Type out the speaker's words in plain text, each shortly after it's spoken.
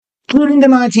During the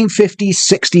 1950s,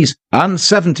 60s, and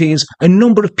 70s, a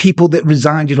number of people that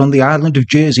resided on the island of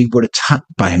Jersey were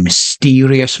attacked by a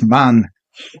mysterious man.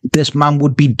 This man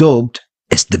would be dubbed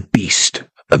as the Beast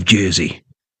of Jersey.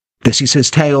 This is his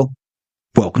tale.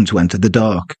 Welcome to Enter the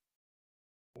Dark.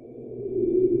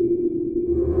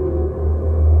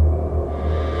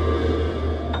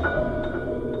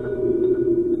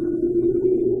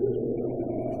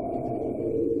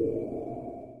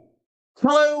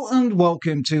 Hello and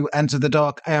welcome to Enter the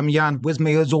Dark. I am Jan. With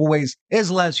me, as always, is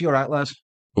Les. You're right, Les?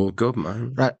 All good,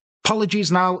 man. Right.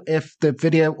 Apologies now if the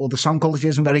video or the sound quality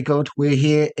isn't very good. We're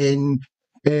here in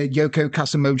Yoko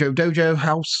Kasamojo Dojo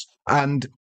house, and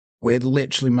we're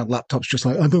literally, my laptop's just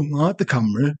like, I don't like the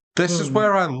camera. This is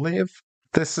where I live.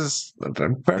 This is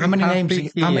very How many happy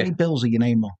names? How many bills are your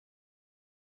name on?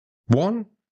 One.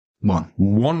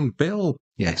 One bill.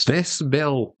 Yes. This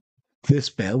bill. This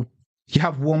bill. You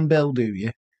have one bill, do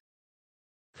you?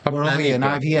 We're only an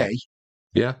IVA.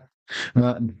 Yeah.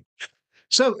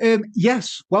 So,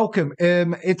 yes, welcome.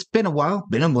 It's been a while.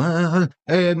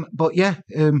 But yeah,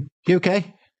 you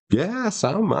okay? Yeah,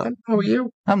 sound, man. How are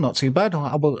you? I'm not too bad.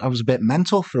 I was a bit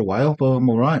mental for a while, but I'm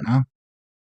all right now.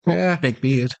 Yeah. Big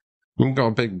beard. You've got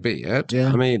a big beard.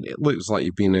 Yeah. I mean, it looks like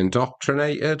you've been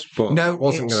indoctrinated, but no, I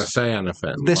wasn't going to say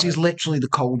anything. This is literally the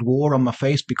Cold War on my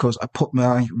face because I put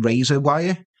my razor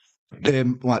wire,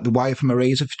 like the wire from a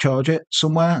razor to charge it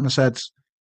somewhere, and I said,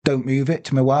 don't move it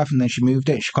to my wife, and then she moved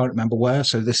it. She can't remember where,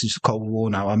 so this is the Cold War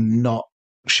now. I'm not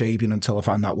shaving until I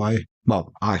find that wire.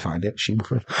 Well, I find it.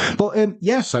 But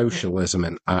yeah. Socialism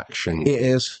in action. It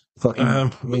is.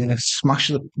 Fucking smash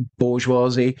the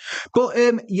bourgeoisie. But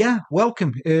yeah,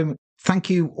 welcome. Thank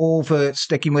you all for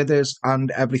sticking with us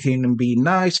and everything and being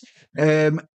nice.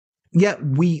 Yeah,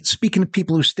 speaking of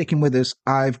people who are sticking with us,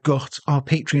 I've got our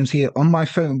Patreons here on my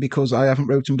phone because I haven't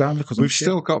wrote them down because we've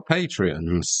still got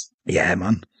Patreons. Yeah,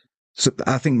 man. So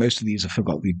I think most of these I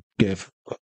forgot we give.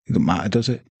 It doesn't matter, does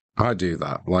it? I do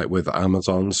that, like with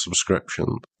Amazon subscription.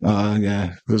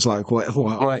 Yeah. It was like, what?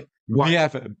 Like,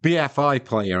 BFI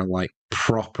player, like,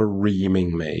 proper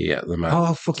reaming me at the moment.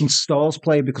 Oh, fucking Stars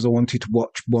Play because I wanted to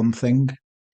watch one thing.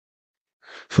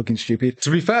 Fucking stupid.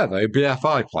 To be fair, though,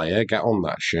 BFI player, get on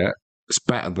that shit. It's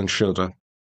better than Shudder.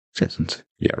 It isn't.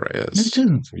 Yeah, it is. No, it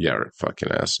isn't. Yeah, it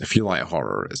fucking is. If you like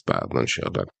horror, it's better than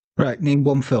Shudder. Right, name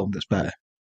one film that's better.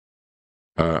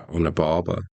 On a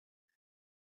Barber.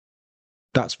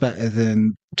 That's better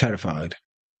than Terrified.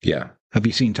 Yeah. Have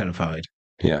you seen Terrified?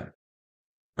 Yeah.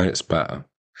 It's better.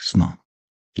 It's not.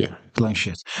 Yeah. It's like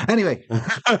shit. Anyway.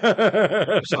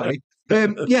 Sorry.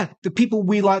 Yeah, the people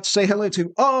we like to say hello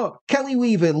to are Kelly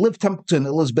Weaver, Liv Templeton,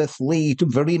 Elizabeth Lee,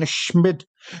 Verena Schmid,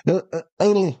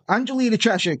 Angelina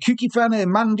Cheshire, Kuki Fanner,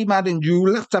 Mandy Madden,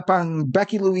 Juliette Tapang,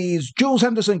 Becky Louise, Jules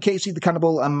Henderson, Casey the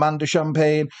Cannibal, Amanda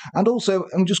Champagne, and also,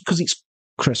 and just because it's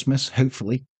Christmas,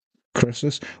 hopefully,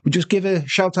 Christmas, we just give a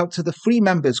shout out to the free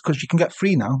members because you can get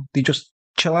free now. They just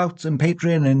chill out on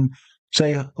Patreon and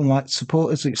say, like,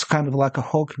 support us. It's kind of like a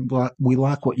hug. We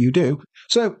like what you do.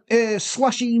 So,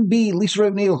 Slashing B, Lisa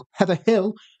O'Neill, Heather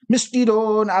Hill, Misty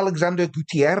Dawn, Alexander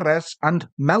Gutierrez, and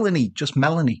Melanie. Just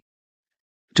Melanie.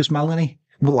 Just Melanie.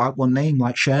 Well, like one name,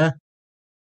 like Cher.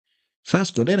 So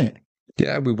that's good, isn't it?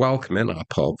 Yeah, we welcome in our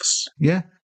povs. Yeah.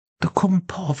 They're called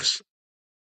povs.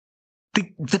 I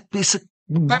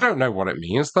don't know what it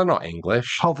means. They're not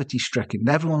English. Poverty-stricken.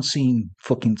 Everyone's seen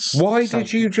fucking... Why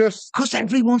did you just... Because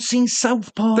everyone's seen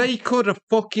Southpaw. They could have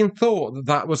fucking thought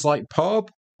that was like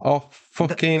pub or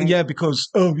fucking... Yeah, because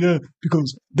they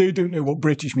don't know what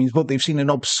British means, but they've seen an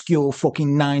obscure fucking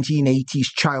 1980s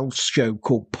child's show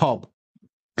called Pub.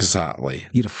 Exactly.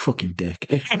 You're a fucking dick.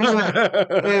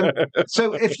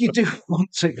 So if you do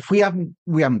want to, if we haven't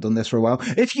done this for a while,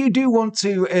 if you do want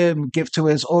to give to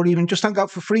us or even just hang out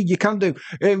for free, you can do.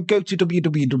 Go to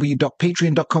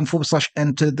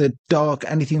www.patreon.com/enter the dark,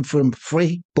 anything from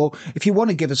free. But if you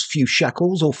want to give us a few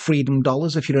shekels or freedom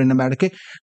dollars, if you're in America,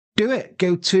 do it.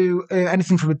 Go to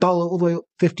anything from $1 all the way up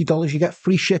 $50. You get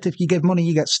free shit. If you give money,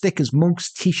 you get stickers,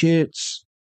 mugs, t-shirts.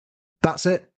 That's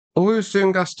it. Who's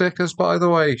doing our stickers, by the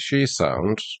way? She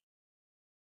sounds.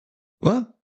 What?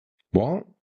 What?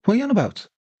 What are you on about?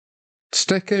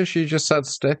 Stickers? You just said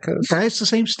stickers? Yeah, it's the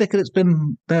same sticker that's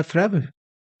been there forever.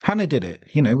 Hannah did it,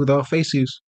 with our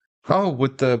faces. Oh,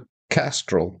 with the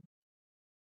Kestrel.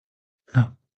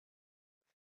 No.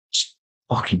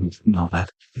 Fucking not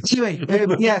that. Anyway,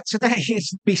 yeah, today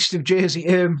is Beast of Jersey.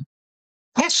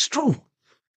 Kestrel.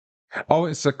 Oh,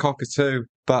 it's a cockatoo.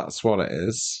 That's what it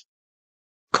is.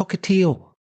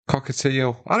 Cockatiel.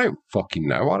 Cockatiel. I don't fucking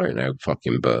know. I don't know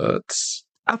fucking birds.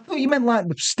 I thought you meant like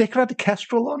the sticker had a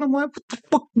Kestrel on. I'm like, what the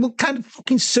fuck? What kind of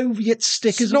fucking Soviet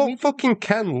stickers It's are not we? fucking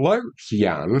Ken Loach,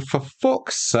 Jan, for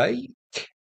fuck's sake.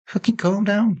 Fucking calm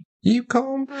down. You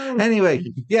calm down. Anyway,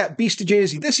 yeah, Beast of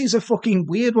Jersey. This is a fucking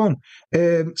weird one.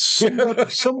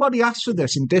 Somebody asked for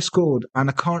this in Discord, and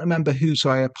I can't remember who, so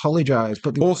I apologise.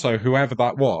 But Also, whoever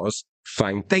that was,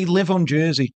 they live on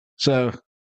Jersey, so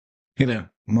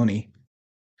money.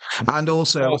 And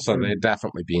also, they're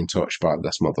definitely being touched by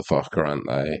this motherfucker, aren't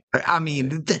they? I mean,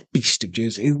 the Beast of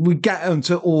Jersey. We get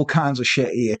into all kinds of shit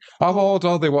here. How old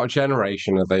are they? What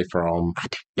generation are they from?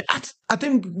 I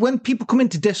don't. When people come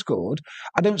into Discord,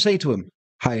 I don't say to them,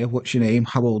 "Hiya, what's your name?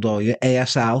 How old are you?"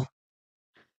 ASL.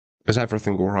 Is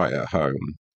everything all right at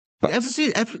home? I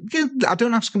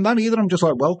don't ask them that either. I'm just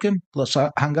like, welcome. Let's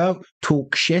hang out,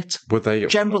 talk shit. Were they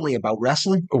generally about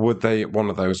wrestling? Were they one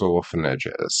of those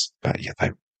orphanages?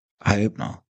 I hope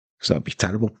not, because that'd be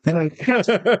terrible. Anyway,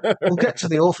 we'll get to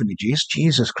the orphanages.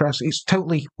 Jesus Christ, it's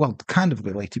totally kind of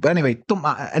related, but anyway, don't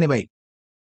matter. Anyway.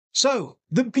 So,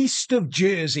 the Beast of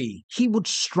Jersey. He would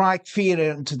strike fear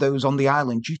into those on the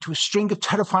island due to a string of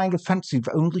terrifying offences,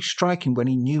 only striking when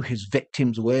he knew his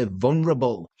victims were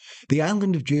vulnerable. The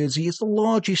island of Jersey is the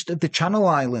largest of the Channel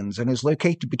Islands and is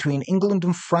located between England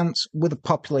and France with a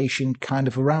population kind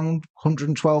of around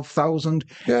 112,000.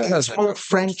 Yeah, it's more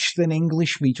French than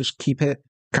English. We just keep it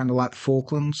kind of like the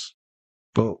Falklands,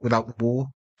 but without the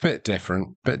war. Bit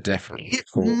different. It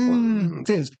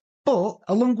is. But,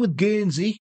 along with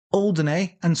Guernsey,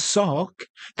 Alderney and Sark,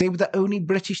 they were the only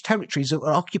British territories that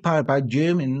were occupied by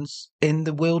Germans in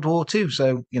the World War II.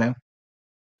 So,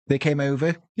 they came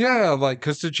over. Yeah,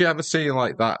 because did you ever see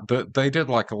like that? They did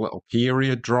like a little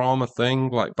period drama thing,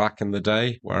 like back in the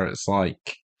day, where it's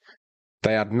like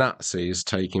they had Nazis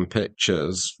taking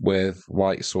pictures with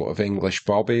like sort of English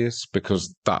bobbies,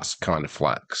 because that's kind of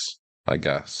flex, I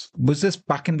guess. Was this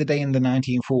back in the day in the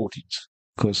 1940s?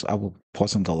 Because I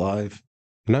wasn't alive.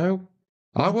 No.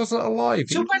 I wasn't alive.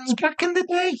 So when's back in the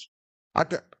day?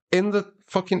 In the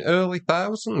fucking early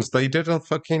thousands, they did a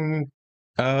fucking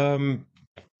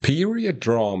period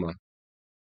drama.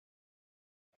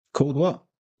 Called what?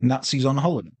 Nazis on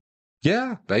holiday?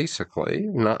 Yeah, basically.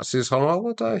 Nazis on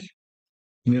holiday.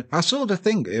 Yeah. I saw the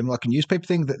thing, like a newspaper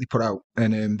thing that they put out,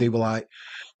 and they were like,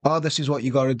 oh, this is what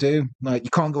you got to do. Like,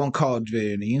 you can't go on car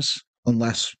journeys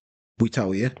unless we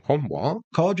tell you. On what?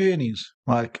 Car journeys.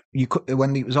 Like, you could,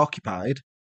 when it was occupied,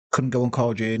 couldn't go on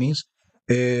car journeys.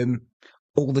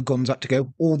 All the guns had to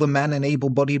go. All the men and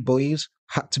able-bodied boys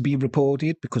had to be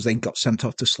reported because they got sent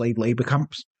off to slave labour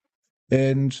camps.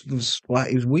 And it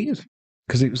was weird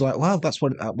because it was like, wow, that's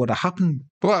what would have happened.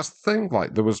 Well, that's the thing.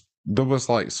 Like, there was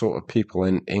like sort of people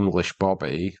in English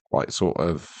bobby, like sort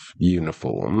of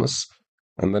uniforms,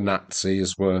 and the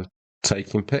Nazis were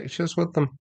taking pictures with them.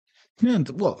 Yeah,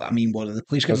 well, I mean, what are the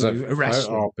police going to arrest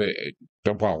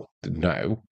them? Well,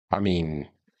 no. I mean,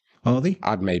 are they?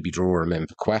 I'd maybe draw them in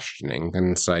for questioning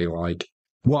and say, like,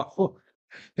 what? Oh,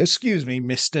 excuse me,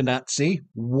 Mr. Nazi,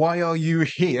 why are you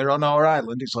here on our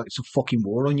island? It's like it's a fucking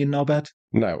war on your knobhead.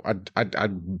 No,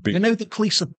 I'd be. I know the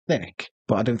police are thick,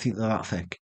 but I don't think they're that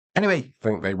thick. Anyway, I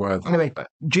think they were. Anyway,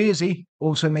 Jersey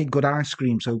also made good ice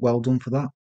cream, so well done for that.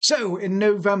 So, in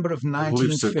November of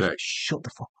 1950, shut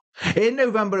the fuck up. In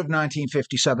November of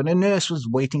 1957, a nurse was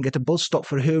waiting at a bus stop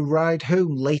for her ride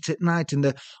home late at night in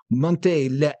the Monte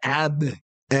Le Abbe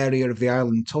area of the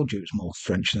island. Told you it was more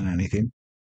French than anything.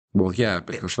 Well, yeah,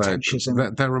 because they're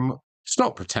it's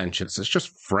not pretentious, it's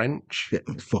just French. Yeah,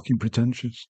 fucking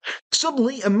pretentious.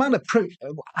 Suddenly, a man approached.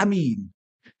 I mean,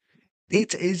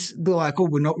 it is, they're like, oh,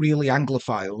 we're not really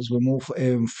Anglophiles, we're more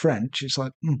French. It's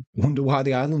like, wonder why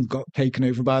the island got taken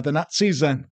over by the Nazis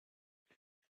then.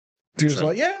 He was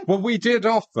like, yeah. Well, we did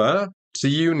offer to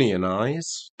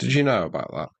unionise. Did you know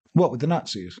about that? What, with the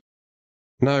Nazis?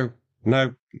 No,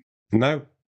 the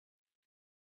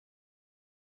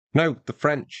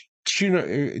French.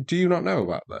 Do you not know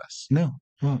about this? No.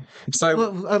 Well, so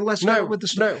let's go with the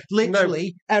story.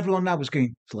 Literally, everyone now was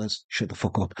going, Les, shut the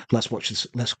fuck up. Let's watch this.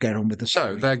 Let's get on with the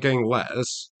story. No, they're going,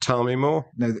 Les, tell me more.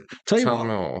 No, tell me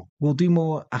more. We'll do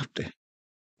more after.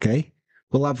 Okay?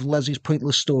 We'll have Leslie's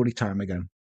pointless story time again.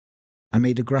 I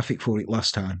made a graphic for it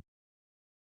last time.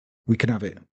 We can have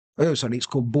it. Oh, sorry, it's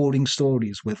called Boring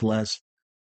Stories with Les.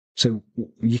 So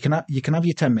you can have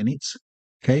your 10 minutes.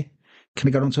 Okay? Can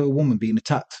I get onto a woman being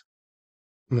attacked?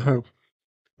 No.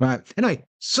 Right. Anyway,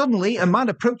 suddenly a man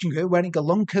approaching her wearing a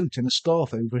long coat and a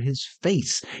scarf over his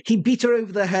face. He beat her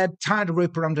over the head, tied a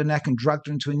rope around her neck, and dragged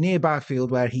her into a nearby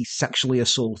field where he sexually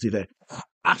assaulted her.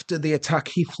 After the attack,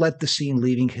 he fled the scene,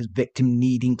 leaving his victim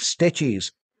needing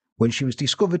stitches. When she was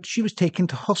discovered, she was taken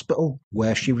to hospital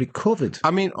where she recovered.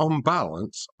 I mean, on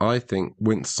balance, I think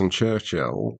Winston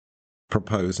Churchill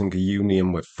proposing a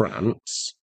union with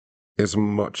France is a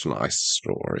much nicer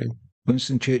story.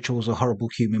 Winston Churchill was a horrible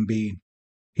human being.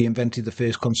 He invented the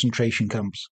first concentration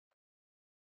camps.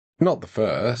 Not the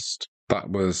first.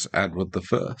 That was Edward the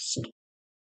First.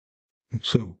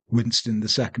 So, Winston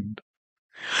II.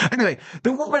 Anyway,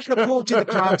 the woman reported the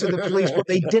crime to the police, but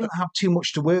they didn't have too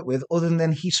much to work with other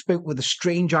than he spoke with a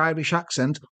strange Irish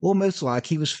accent, almost like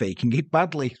he was faking it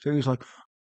badly. So he was like,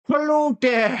 "Hello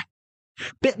there."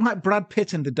 Bit like Brad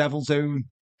Pitt in The Devil's Own.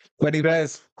 When he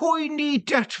goes, "I need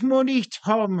that money,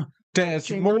 Tom."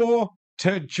 There's more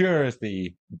to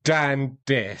Jersey than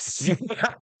this.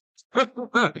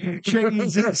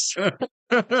 Jesus.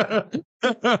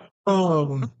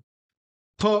 Oh.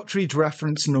 Partridge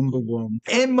reference number 1.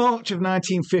 In March of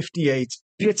 1958,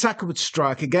 the attacker would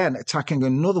strike again, attacking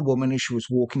another woman as she was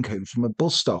walking home from a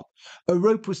bus stop. A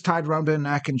rope was tied around her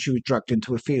neck and she was dragged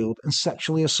into a field and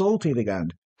sexually assaulted again.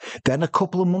 Then a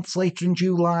couple of months later in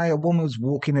July, a woman was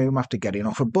walking home after getting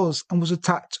off a bus and was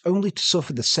attacked only to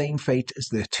suffer the same fate as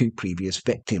their 2 previous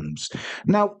victims.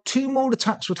 Now, 2 more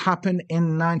attacks would happen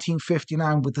in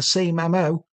 1959 with the same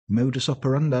MO, modus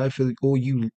operandi for all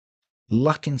you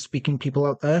Latin-speaking people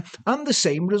out there, and the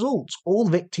same results. All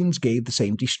victims gave the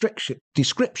same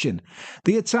description.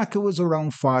 The attacker was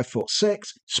around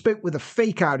 5'6", spoke with a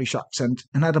fake Irish accent,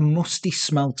 and had a musty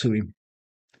smell to him.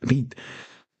 I mean,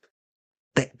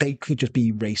 they could just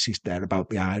be racist there about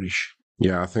the Irish.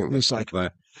 Yeah, I think it's like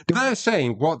they're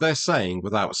saying what they're saying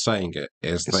without saying it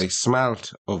is they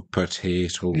smelt of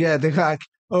potato. Yeah, they're like,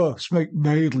 "Oh, smoked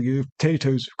mildly of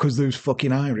potatoes because those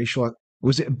fucking Irish." Like,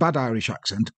 was it a bad Irish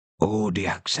accent? Oh, the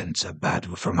accents are bad.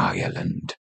 We're from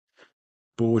Ireland.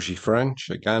 Bougie French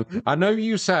again. I know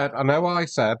I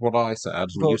said what I said,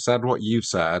 and you said what you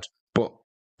said, but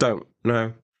don't.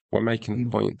 No, we're making the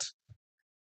point.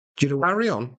 Do you know Carry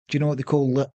on. Do you know what they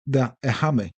call that a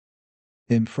hammer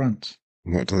in France?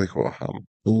 What do they call a hammer?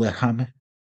 Le hammer.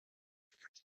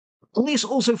 Police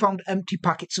also found empty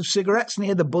packets of cigarettes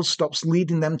near the bus stops,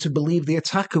 leading them to believe the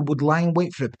attacker would lie in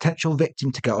wait for a potential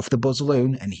victim to get off the bus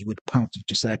alone, and he would pounce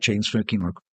just there chain smoking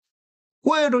like,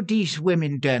 "Where are these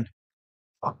women then?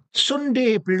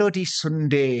 Sunday, bloody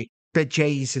Sunday, the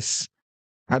Jesus."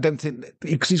 I don't think,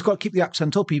 because he's got to keep the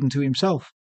accent up even to himself.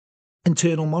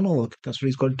 Internal monologue, that's what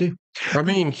he's got to do. I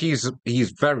mean, he's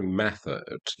very method.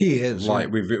 He is.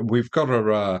 Like we've got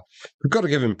to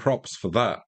give him props for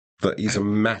that. That he's a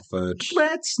method.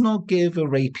 Let's not give a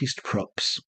rapist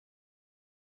props.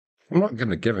 I'm not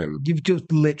going to give him. You've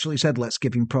just literally said, let's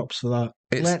give him props for that.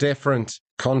 It's different,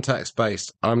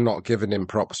 context-based. I'm not giving him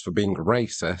props for being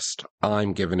racist.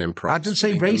 I'm giving him props. I didn't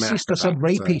say racist, I said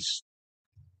rapist.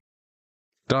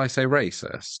 Did I say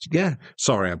racist? Yeah.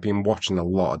 Sorry, I've been watching a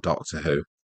lot of Doctor Who.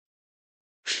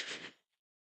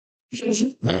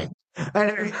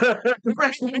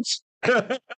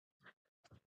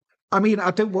 I mean,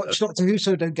 I don't watch Doctor Who,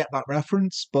 so I don't get that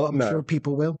reference, but I'm sure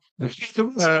people will.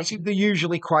 The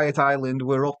usually quiet island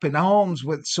were up in arms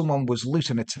when someone was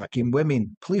looting attacking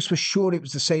women. Police were sure it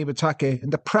was the same attacker,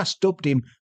 and the press dubbed him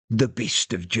the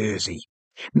Beast of Jersey.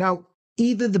 Now,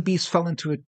 either the beast fell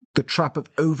into the trap of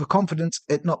overconfidence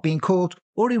at not being caught,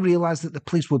 or he realised that the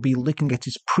police would be looking at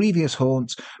his previous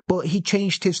haunts, but he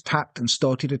changed his tact and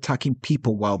started attacking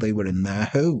people while they were in their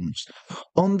homes.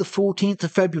 On the 14th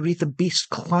of February, the beast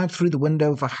climbed through the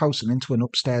window of a house and into an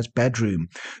upstairs bedroom.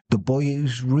 The boy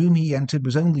whose room he entered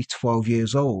was only 12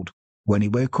 years old. When he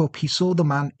woke up, he saw the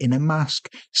man in a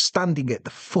mask standing at the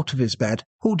foot of his bed,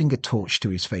 holding a torch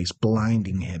to his face,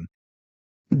 blinding him.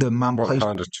 The man What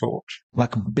kind of torch?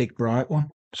 Like a big bright one.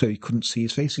 So he couldn't see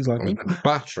his face. He's like,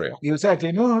 battery. He was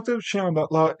acting, "Oh, don't shine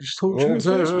that light. Just torch his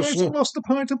face. He lost a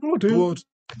pint of blood.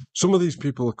 Some of these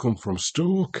people have come from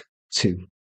Stoke. 2.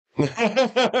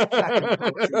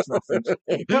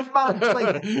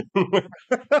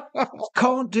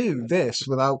 Can't do this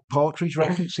without Partridge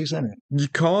references in it. You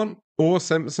can't, or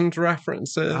Simpsons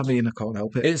references. I mean, I can't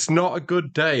help it. It's not a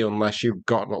good day unless you've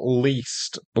got at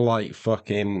least like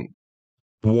fucking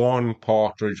 1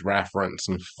 Partridge reference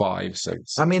and 5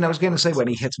 Simpsons. I mean, I was going to say when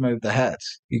he hit him over the head,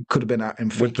 he could have been out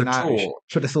in freaking Irish.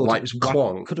 Could have thought like it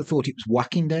was could have thought it was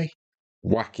whacking day.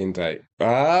 Whacking day.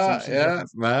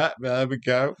 Yeah, there we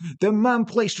go. The man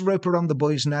placed a rope around the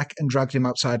boy's neck and dragged him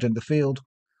outside in the field,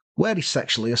 where he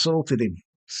sexually assaulted him.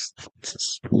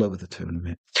 Lower the tone a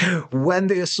bit. When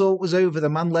the assault was over, the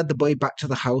man led the boy back to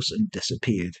the house and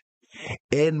disappeared.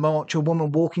 In March, a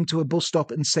woman walking to a bus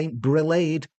stop in St.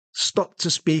 Brillade stopped to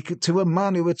speak to a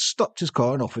man who had stopped his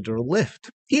car and offered her a lift.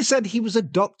 He said he was a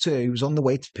doctor who was on the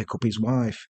way to pick up his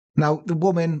wife. Now, the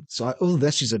woman's like, oh,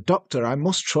 this is a doctor. I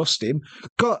must trust him.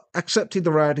 Accepted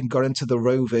the ride and got into the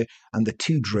Rover, and the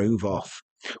two drove off.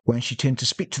 When she turned to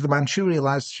speak to the man, she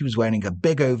realised he was wearing a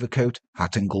big overcoat,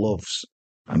 hat, and gloves.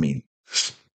 I mean,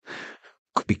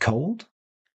 could be cold.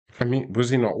 I mean, was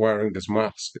he not wearing his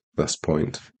mask at this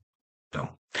point?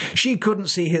 No. She couldn't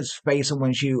see his face, and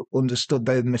when she understood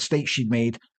the mistake she'd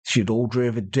made, he'd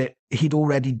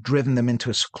already driven them into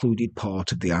a secluded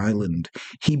part of the island.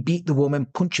 He beat the woman,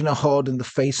 punching her hard in the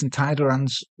face, and tied her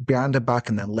hands behind her back,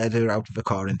 and then led her out of the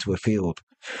car into a field.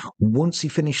 Once he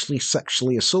finished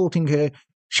sexually assaulting her,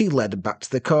 she led her back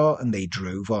to the car, and they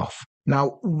drove off.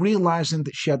 Now, realizing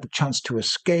that she had the chance to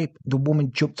escape, the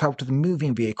woman jumped out of the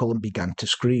moving vehicle and began to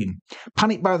scream.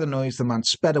 Panicked by the noise, the man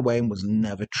sped away and was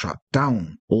never tracked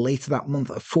down. Later that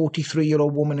month, a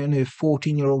 43-year-old woman and her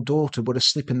 14-year-old daughter were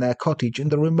asleep in their cottage in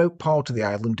the remote part of the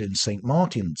island in St.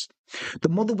 Martin's. The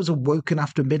mother was awoken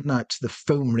after midnight to the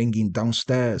phone ringing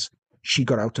downstairs. She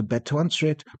got out of bed to answer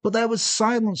it, but there was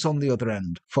silence on the other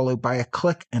end, followed by a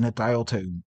click and a dial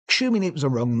tone. Assuming it was a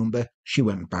wrong number, she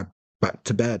went back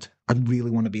to bed. I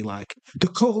really want to be like, the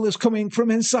call is coming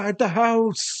from inside the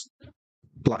house.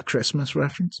 Black Christmas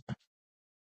reference?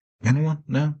 Anyone?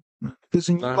 No? There's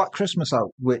a new Black Christmas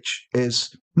out, which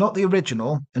is not the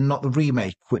original and not the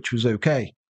remake, which was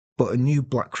okay, but a new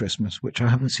Black Christmas, which I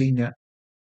haven't seen yet.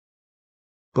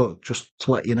 But just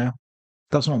to let you know,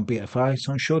 that's not on BFI, it's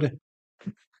on Shudder.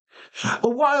 A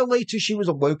while later, she was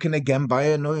awoken again by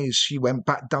a noise. She went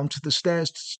back down to the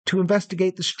stairs to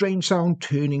investigate the strange sound,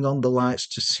 turning on the lights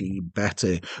to see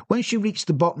better. When she reached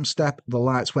the bottom step, the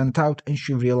lights went out and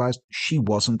she realised she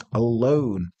wasn't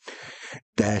alone.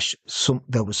 There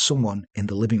was someone in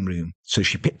the living room. So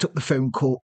she picked up the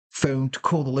phone to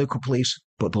call the local police,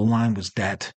 but the line was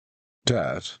dead.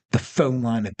 Dead? The phone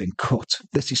line had been cut.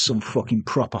 This is some fucking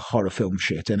proper horror film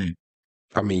shit, isn't it?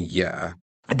 I mean, yeah.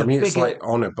 It's like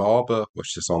On a Barber,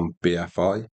 which is on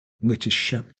BFI. Which is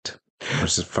shit.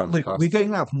 Which is fantastic. Look, we're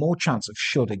going to have more chance of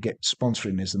Shudder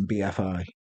sponsoring us than BFI.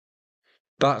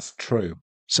 That's true.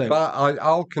 So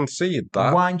I'll concede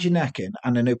that. Wind your neck in,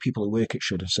 and I know people who work at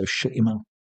Shudder, so shut your mouth.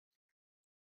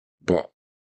 But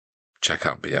check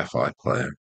out BFI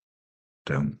Player.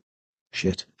 Don't.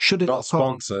 Shit. Shudder. Not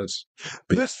sponsored.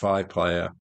 BFI Player.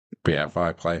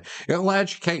 BFI Player. It'll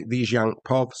educate these young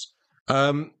pobs.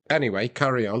 Anyway,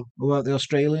 carry on. What about the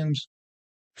Australians?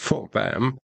 Fuck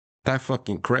them. They're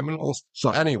fucking criminals.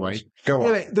 Sorry. Anyway, go on.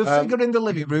 Anyway, the figure in the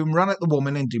living room ran at the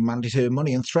woman and demanded her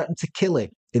money and threatened to kill her.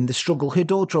 In the struggle, her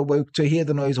daughter awoke to hear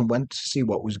the noise and went to see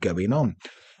what was going on.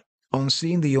 On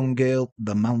seeing the young girl,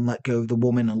 the man let go of the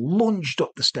woman and lunged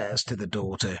up the stairs to the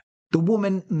daughter. The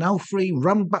woman, now free,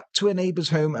 ran back to a neighbour's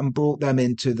home and brought them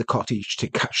into the cottage to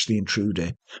catch the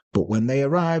intruder. But when they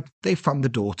arrived, they found the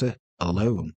daughter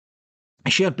alone.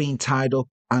 She had been tied up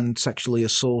and sexually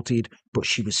assaulted, but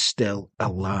she was still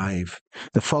alive.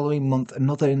 The following month,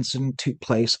 another incident took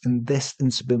place, and this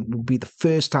incident would be the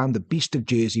first time the Beast of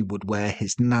Jersey would wear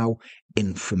his now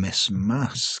infamous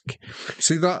mask.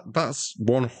 See, that's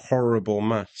one horrible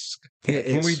mask.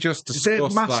 Can we just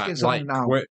discuss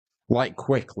that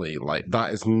quickly? Like,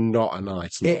 that is not a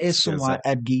nice mask. It is some like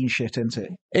Ed Gein shit, isn't it?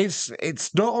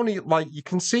 It's not only like you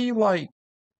can see like,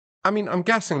 I mean, I'm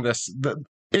guessing that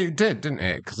it did, didn't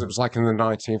it? Because it was like in the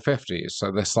 1950s.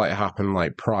 So this like happened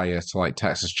like prior to like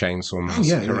Texas Chainsaw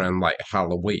Massacre and like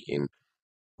Halloween.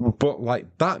 But like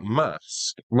that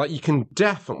mask, like you can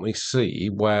definitely see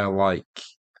where like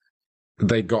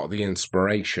they got the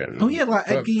inspiration. Oh yeah, like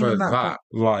Ed Gein for and that.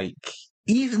 Like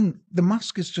even the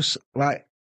mask is just like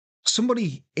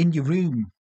somebody in your room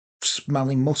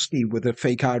smelling musty with a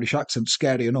fake Irish accent,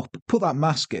 scary enough. But put that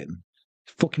mask in.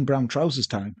 Fucking brown trousers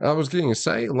time. I was going to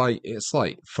say, like, it's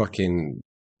like fucking,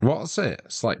 what's it?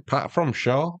 It's like Pat from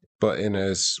Shaw, but in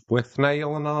his with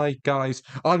Nail and I, guys,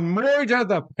 I'll murder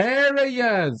the pair of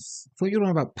yous. I thought you were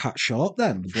on about Pat Sharp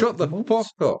then. Shut the fuck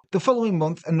up. The following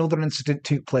month, another incident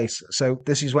took place. So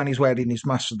this is when he's wearing his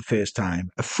mask for the first time.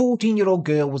 A 14-year-old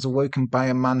girl was awoken by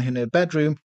a man in her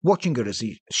bedroom, watching her as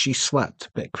she slept.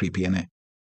 Bit creepy, innit?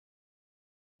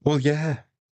 Well, yeah.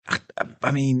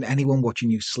 I mean, anyone watching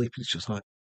you sleep, it's just like...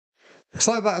 It's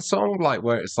like that song, like,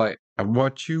 where it's like, I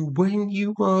watch you when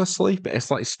you are asleep. It's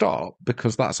like, stop,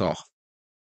 because that's off.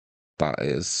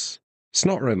 It's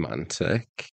not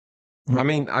romantic. I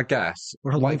mean, I guess.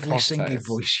 What a lovely singing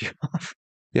voice you have.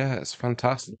 Yeah, it's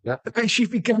fantastic. Yeah. And she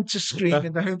began to scream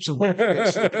in the hopes of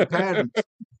sleeping parents.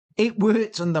 It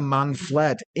worked and the man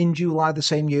fled. In July the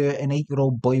same year, an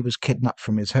 8-year-old boy was kidnapped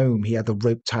from his home. He had a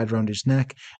rope tied around his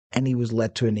neck and he was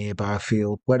led to a nearby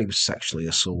field where he was sexually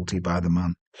assaulted by the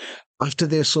man. After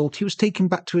the assault, he was taken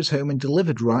back to his home and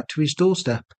delivered right to his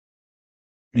doorstep.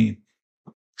 I mean,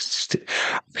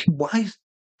 why is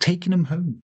taking him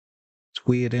home? It's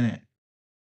weird, isn't it?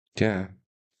 Yeah.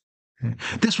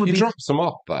 This would He be. drops them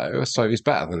off, though, so he's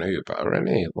better than Uber, isn't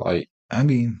he? Like, I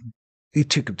mean, he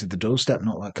took him to the doorstep,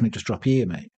 not like, can I just drop here,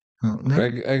 mate? Well, no,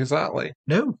 exactly.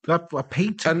 no, I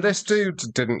paid to. And this dude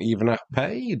didn't even have to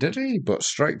pay, did he? But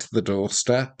straight to the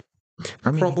doorstep.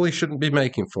 I mean, Probably shouldn't be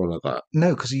making fun of that.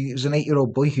 no, because he was an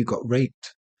 8-year-old boy who got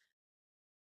raped.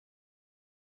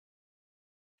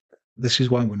 This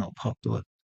is why we're not popular.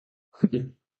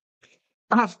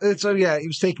 So yeah, he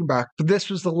was taken back, but this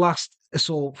was the last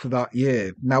assault for that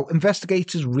year. Now,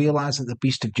 investigators realised that the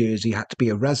Beast of Jersey had to be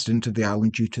a resident of the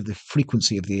island due to the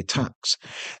frequency of the attacks.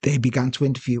 They began to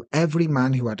interview every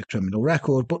man who had a criminal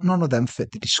record, but none of them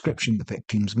fit the description the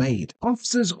victims made.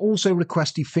 Officers also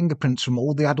requested fingerprints from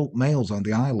all the adult males on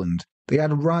the island. They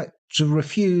had a right to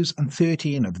refuse, and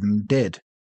 13 of them did.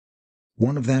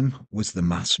 One of them was the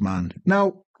masked man.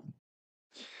 Now,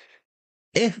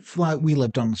 if, like, we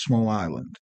lived on a small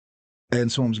island and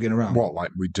someone was going around. What,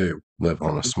 like we do live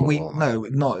on a small island? No,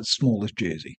 not as small as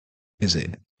Jersey, is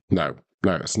it? No,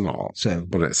 it's not. So,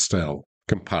 but it's still,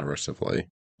 comparatively,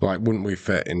 like, wouldn't we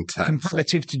fit in Texas?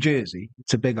 Comparative to Jersey,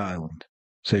 it's a big island.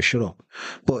 So shut up.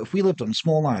 But if we lived on a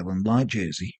small island like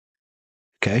Jersey,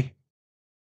 okay,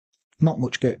 not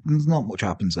much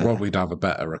happens there. Well, we'd have a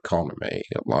better economy.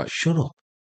 Like, shut up.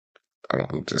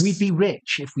 We'd be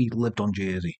rich if we lived on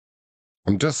Jersey.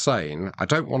 I'm just saying, I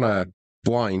don't want to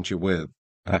blind you with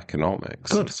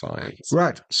economics and science.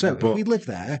 Right. So if we lived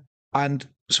there and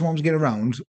someone was getting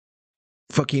around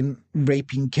fucking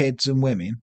raping kids and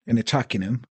women and attacking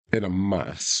them. In a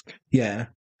mask. Yeah.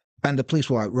 And the police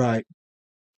were like, right,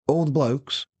 all the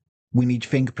blokes, we need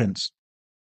fingerprints.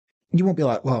 You won't be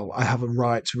like, well, I have a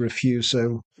right to refuse,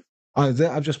 so I'd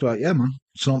just be like, yeah, man,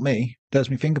 it's not me.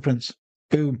 There's my fingerprints.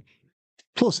 Boom.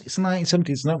 Plus, it's the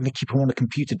 1970s. They're not going to keep them on a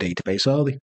computer database, are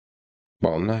they?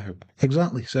 Well, no.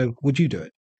 Exactly. So, would you do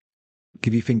it?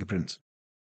 Give you fingerprints?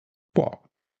 What?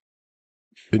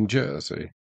 In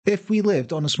Jersey? If we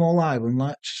lived on a small island,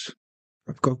 like,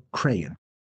 I've got crayon.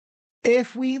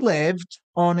 If we lived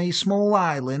on a small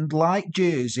island like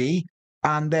Jersey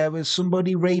and there was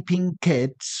somebody raping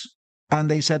kids and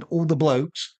they said all the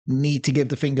blokes need to give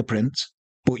the fingerprints,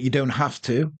 but you don't have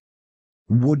to,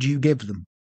 would you give them?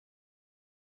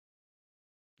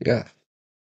 Yeah.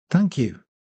 Thank you.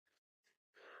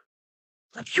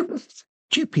 You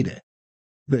stupid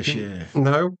this year.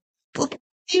 No. But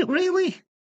you really?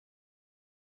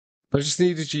 I just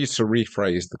needed you to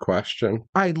rephrase the question.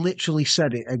 I literally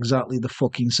said it exactly the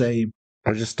fucking same.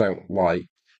 I just don't like.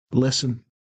 Listen.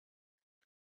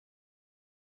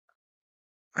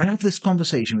 I have this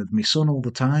conversation with my son all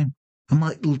the time. I'm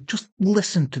like, just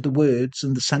listen to the words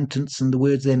and the sentence and the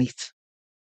words in it.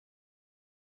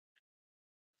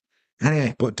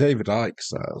 Anyway. But David Icke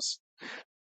says.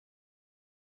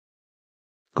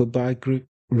 Goodbye,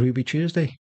 Ruby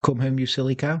Tuesday. Come home, you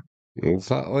silly cow.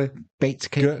 Exactly. Bait to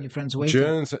keep your friends away.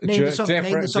 Name the song.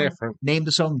 Different. Name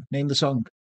the song. Name the song.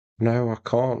 No, I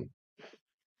can't.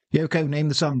 Yoko, name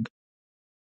the song.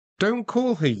 Don't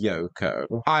call her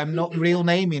Yoko. I'm not real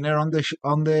naming her on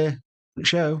the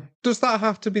show. Does that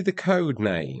have to be the code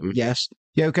name? Yes.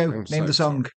 Yoko, name the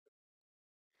song.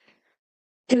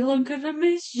 Still I'm gonna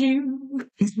miss you.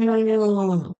 It's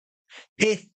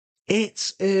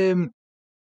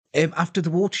After the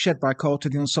Watershed by Carter,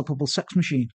 the Unstoppable Sex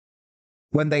Machine.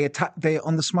 When they attacked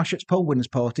on the Smash It's Poll Winners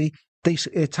Party, they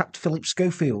attacked Philip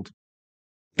Schofield.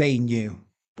 They knew.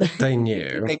 They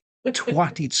knew. They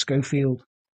twatted Schofield.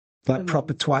 Like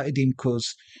proper twatted him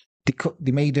because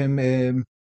they made him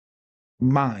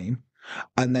mime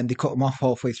and then they cut him off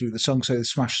halfway through the song, so they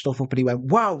smashed stuff up and he went,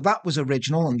 wow, that was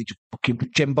original, and they just fucking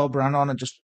Jim Bob ran on and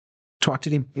just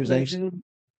twatted him. He was ace. Do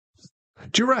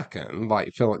you reckon,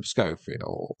 like, Philip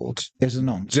Schofield is a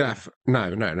nonce?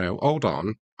 No. Hold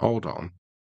on.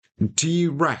 Do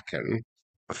you reckon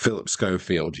Philip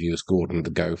Schofield used Gordon the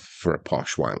Gopher for a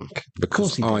posh wank?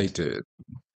 Because I did.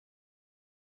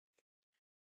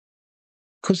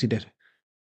 Of course he did.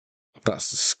 That's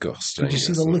disgusting. Did you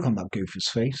see the look on that gopher's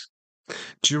face?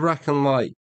 Do you reckon,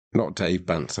 like, not Dave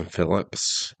Benson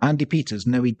Phillips? Andy Peters?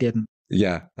 No, he didn't.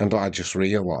 Yeah, and I just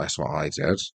realised what I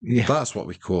did. Yeah. That's what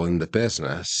we call in the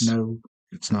business. No,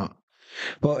 it's not.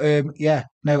 But,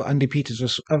 Andy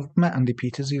Peters. I've met Andy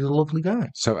Peters. He's a lovely guy.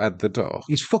 So Ed the Duck.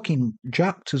 He's fucking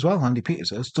jacked as well, Andy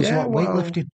Peters is. Does a lot of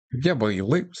weightlifting. Yeah, well, he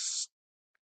looks...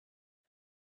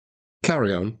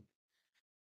 Carry on.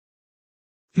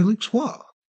 He looks what?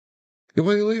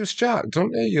 Well, he looks jacked,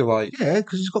 don't he? You're like... Yeah,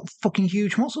 because he's got fucking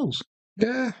huge muscles.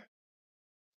 Yeah.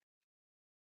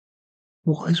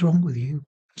 What is wrong with you?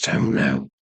 I don't know.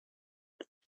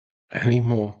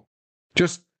 anymore.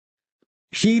 Just,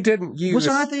 he didn't use... Was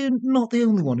I not the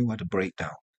only one who had a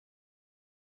breakdown?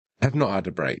 I've not had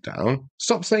a breakdown.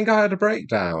 Stop saying I had a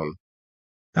breakdown.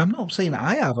 I'm not saying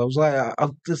I have. I was like,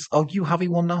 are you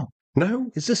having one now?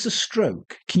 No, Is this a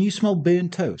stroke? Can you smell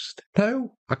burnt toast?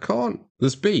 no, I can't.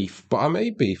 There's beef, but I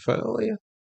made beef earlier.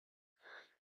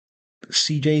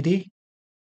 CJD? Is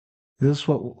this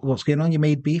what's going on? You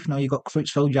made beef, now you got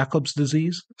Creutzfeldt-Jacobs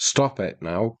disease? Stop it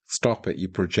now. Stop it, you're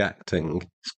projecting.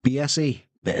 It's BSE.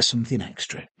 Bit of something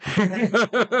extra.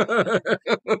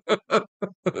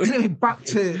 Anyway, back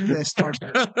to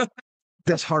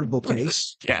this horrible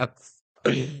case. Yes.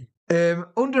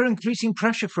 Under increasing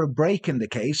pressure for a break in the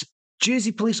case,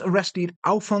 Jersey police arrested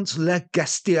Alphonse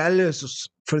Legestiellos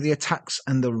for the attacks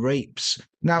and the rapes.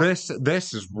 Now, this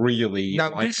is really,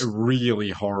 really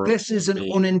horrible. This is an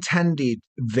unintended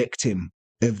victim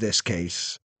of this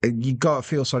case. You got to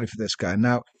feel sorry for this guy.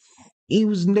 Now, he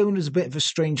was known as a bit of a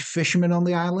strange fisherman on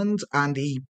the island, and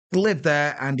he lived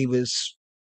there, and he was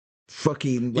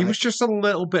fucking... he was just a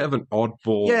little bit of an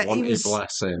oddball,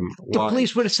 bless him. The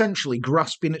police were essentially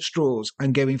grasping at straws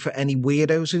and going for any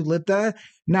weirdos who lived there.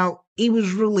 Now, he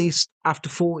was released after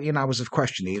 14 hours of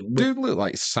questioning. Dude looked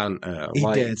like Santa, He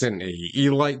did. Didn't he?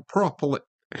 He, properly...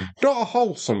 Not a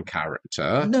wholesome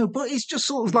character. No, but he's just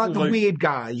sort of like the weird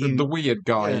guy. The weird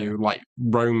guy who,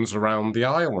 roams around the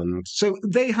island. So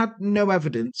they had no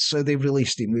evidence, so they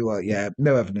released him. We were like,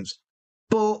 no evidence.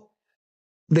 But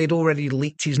they'd already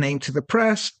leaked his name to the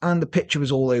press, and the picture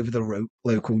was all over the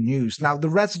local news. Now, the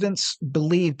residents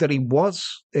believed that he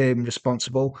was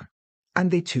responsible, and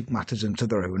they took matters into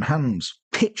their own hands.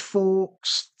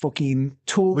 Pitchforks, fucking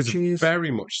torches. It was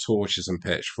very much torches and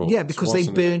pitchforks. Yeah, because they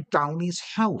burned down his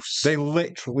house. They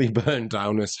literally burned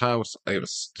down his house. It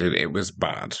was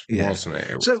bad, wasn't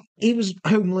it? So he was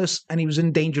homeless, and he was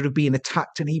in danger of being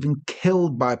attacked and even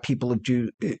killed by people of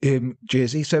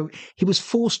Jersey. So he was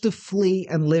forced to flee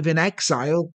and live in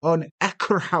exile on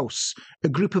Ecker House, a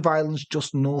group of islands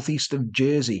just northeast of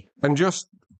Jersey. And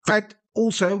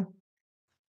also,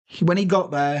 when he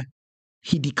got there,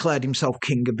 he declared himself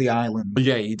king of the island.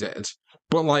 Yeah, he did.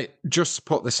 But, just to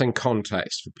put this in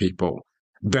context for people,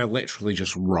 they're literally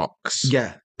just rocks.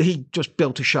 Yeah, he just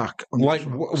built a shack.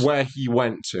 Where he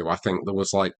went to, I think there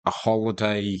was, a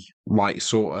holiday, what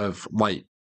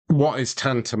is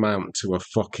tantamount to a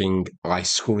fucking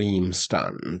ice cream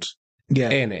stand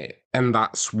in it. And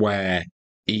that's where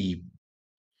he...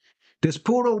 This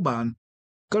poor old man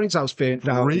got his house burnt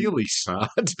down. Really sad.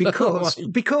 Because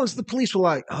the police were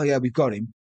like, oh yeah, we've got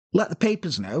him. Let the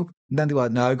papers know. And then they were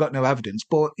like, no, I've got no evidence.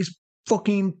 But it's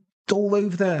fucking all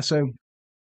over there, so...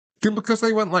 Because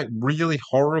they went, really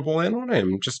horrible in on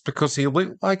him, just because he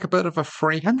looked like a bit of a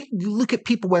freak. And you look at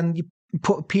people when you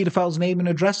put a paedophile's name and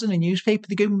address in a newspaper,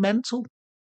 they go mental.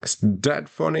 It's dead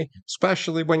funny,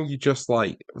 especially when you just,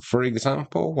 for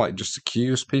example, just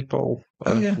accuse people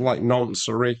of,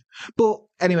 nonsense. But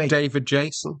anyway... David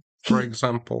Jason, for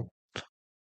example.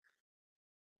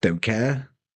 Don't care.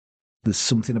 There's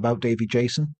something about David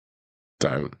Jason.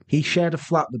 Don't. He shared a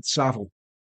flat with Savile.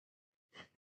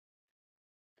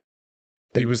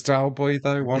 He was Dalboy,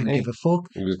 though, wasn't he? Didn't give a fuck.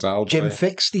 He was Dalboy. Jim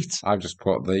fixed it. I've just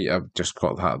put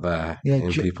that there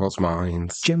in people's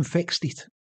minds. Jim fixed it.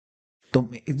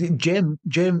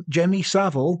 Jimmy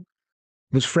Savile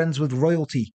was friends with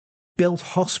royalty, built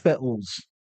hospitals.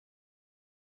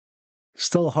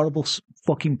 Still a horrible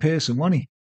fucking person, wasn't he?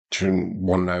 Do you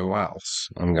want to know who else?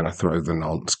 I'm going to throw the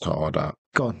nonce card out.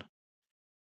 Go on.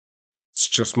 It's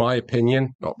just my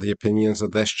opinion, not the opinions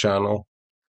of this channel.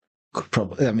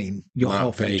 Probably. I mean, you're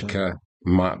Matt Baker.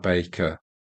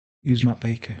 Who's Matt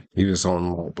Baker? He was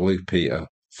on Blue Peter.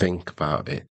 Think about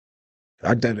it.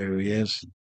 I don't know who he is.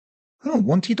 Oh,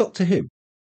 wasn't he Doctor Who?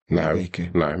 No.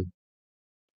 No.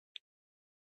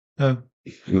 Oh.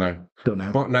 No. Don't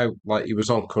know. But no, he was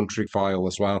on Country File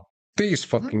as well. These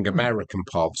fucking American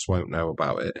povs won't know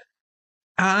about it.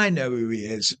 I know who he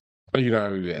is. You know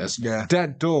who he is. Yeah.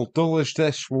 Dead dull as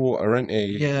dishwater, isn't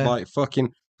he? Yeah. Fucking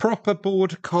proper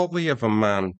border collie of a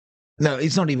man. No,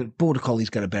 he's not even... Border Collie's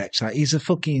got a bit excited. He's a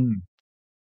fucking...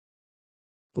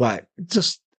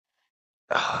 just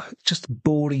a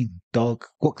boring dog.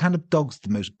 What kind of dog's the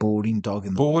most boring dog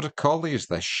in the world? Border Collies,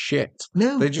 they're shit.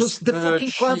 No, they're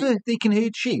fucking clever. They can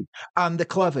herd sheep. And they're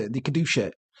clever. They can do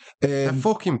shit. They're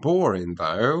fucking boring,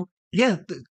 though. Yeah,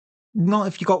 not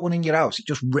if you got one in your house. It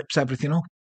just rips everything up.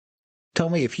 Tell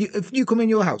me, if you come in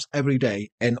your house every day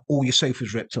and all your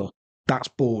sofa's ripped up, that's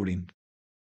boring.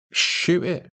 Shoot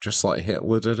it, just like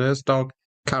Hitler did his dog.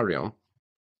 Carry on.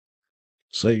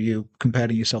 So you're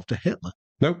comparing yourself to Hitler?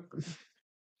 Nope.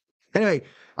 Anyway,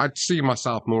 I'd see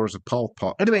myself more as a Pol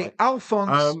Pot. Anyway,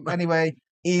 Alphonse, Um,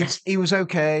 he was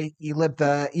okay. He lived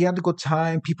there. He had a good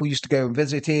time. People used to go and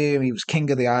visit him. He was king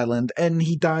of the island. And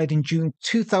he died in June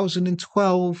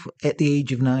 2012 at the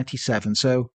age of 97.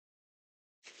 So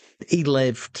he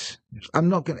lived.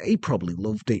 He probably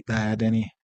loved it there, didn't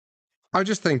he? I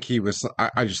just think he was.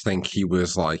 I just think he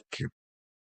was like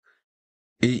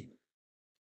he.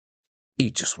 He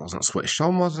just wasn't switched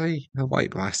on, was he?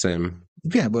 Like, bless him.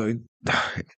 Yeah, but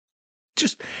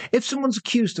just if someone's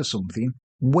accused of something,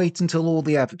 wait until all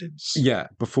the evidence. Yeah,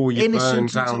 before you burn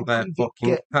down their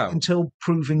fucking house. Until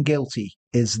proven guilty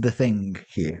is the thing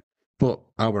here. But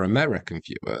our American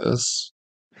viewers,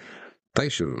 they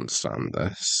should understand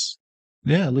this.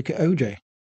 Yeah, look at OJ.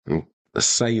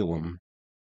 Salem.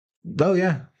 Oh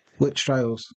yeah, witch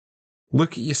trials.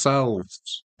 Look at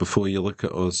yourselves before you look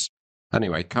at us.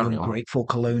 Anyway, carry on. Ungrateful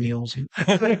colonials. In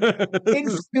February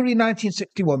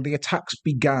 1961, the attacks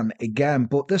began again,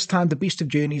 but this time the Beast of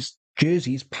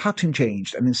Jersey's pattern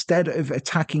changed, and instead of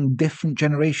attacking different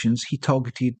generations, he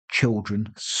targeted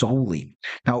children solely.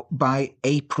 Now, by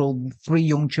April, 3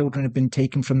 young children had been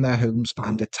taken from their homes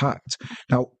and attacked.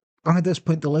 Now, by this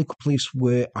point, the local police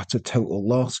were at a total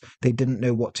loss. They didn't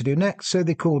know what to do next, so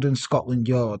they called in Scotland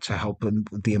Yard to help them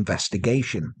with the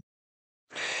investigation.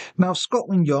 Now,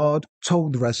 Scotland Yard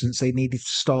told the residents they needed to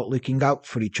start looking out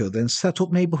for each other and set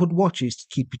up neighbourhood watches to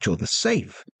keep each other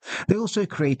safe. They also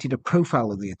created a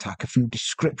profile of the attacker from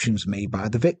descriptions made by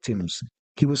the victims.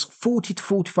 He was 40 to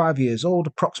 45 years old,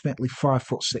 approximately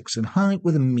 5'6" in height,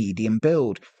 with a medium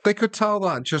build. They could tell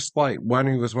that just like when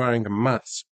he was wearing a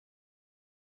mask.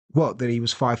 What, that he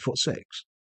was 5'6"?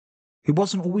 He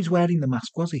wasn't always wearing the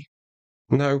mask, was he?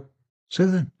 No. So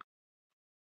then.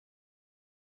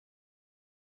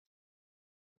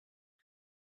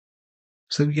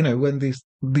 So, when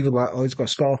they were like, oh, he's got a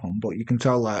scarf on, but you can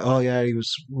tell, like, oh, yeah, he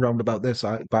was round about this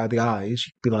by the eyes.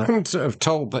 You'd be like... I would have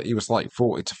told that he was like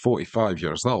 40 to 45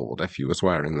 years old if he was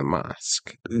wearing the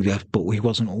mask. Yeah, but he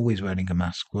wasn't always wearing a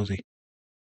mask, was he?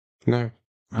 No.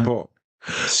 Right. But...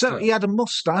 So he had a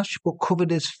moustache, but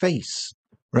covered his face.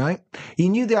 Right? He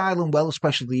knew the island well,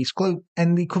 especially the East Coast,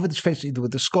 and he covered his face either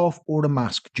with a scarf or a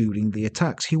mask during the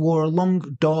attacks. He wore a long,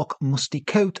 dark, musty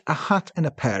coat, a hat, and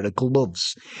a pair of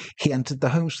gloves. He entered the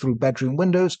homes through bedroom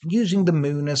windows, using the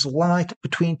moon as light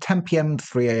between 10 p.m. and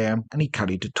 3 a.m., and he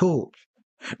carried a torch.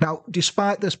 Now,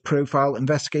 despite this profile,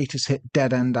 investigators hit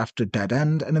dead end after dead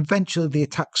end, and eventually the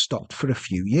attack stopped for a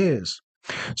few years.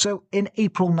 So, in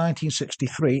April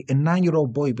 1963, a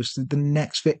 9-year-old boy was the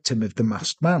next victim of the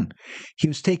masked man. He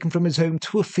was taken from his home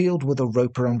to a field with a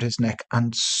rope around his neck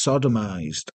and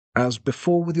sodomized. As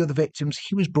before with the other victims,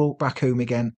 he was brought back home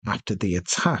again after the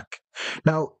attack.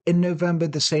 Now, in November,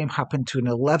 the same happened to an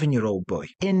 11-year-old boy.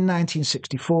 In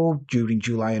 1964, during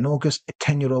July and August, a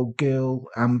 10-year-old girl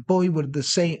and boy were of the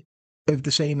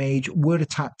same age were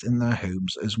attacked in their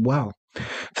homes as well.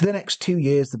 For the next 2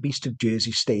 years, the Beast of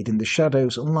Jersey stayed in the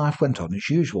shadows and life went on as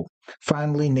usual.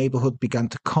 Finally, neighbourhood began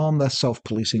to calm their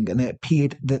self-policing and it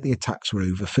appeared that the attacks were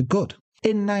over for good.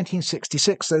 In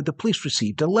 1966, though, the police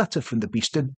received a letter from the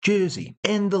Beast of Jersey.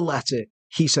 In the letter,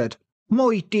 he said,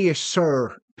 "My dear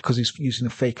sir," because he's using a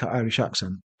fake Irish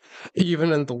accent.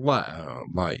 Even in the letter,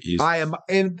 like I am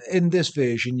in this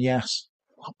version, yes.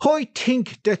 "I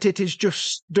think that it is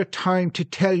just the time to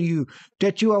tell you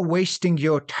that you are wasting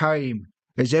your time,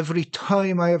 as every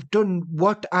time I have done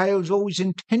what I have always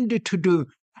intended to do,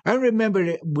 and remember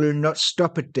it will not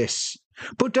stop at this.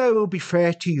 But I will be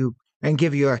fair to you and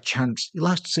give you a chance." He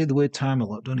likes to say the word time a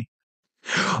lot, doesn't he?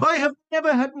 "I have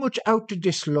never had much out of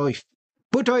this life,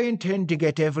 but I intend to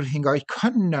get everything I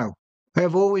can now. I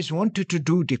have always wanted to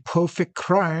do the perfect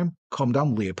crime." Calm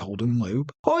down, Leopold and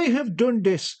Loeb. "I have done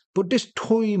this, but this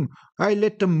time I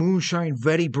let the moon shine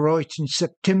very bright in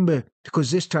September, because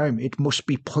this time it must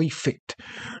be perfect.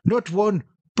 Not one,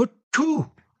 but two.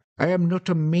 I am not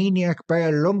a maniac by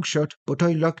a long shot, but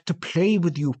I like to play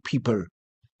with you people."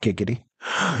 Giggity.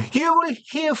 "You will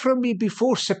hear from me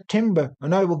before September,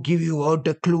 and I will give you all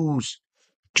the clues,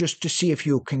 just to see if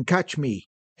you can catch me.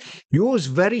 Yours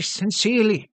very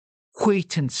sincerely,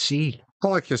 Wait and See." I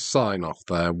like his sign off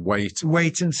there.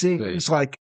 Wait and see. It's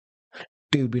like,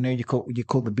 dude, we know you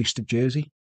call the Beast of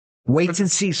Jersey. Wait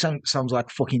and See sounds like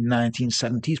fucking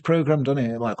 1970s program, doesn't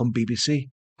it? Like on BBC.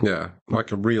 Yeah,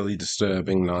 like a really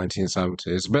disturbing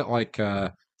 1970s. A bit like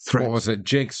what was it,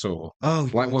 Jigsaw? Oh,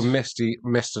 like with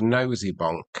Mr. Nosy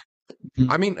Bonk.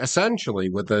 I mean, essentially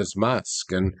with his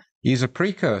mask, and he's a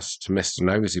precursor to Mr.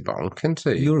 Nosy Bonk, isn't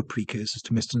he? You're a precursor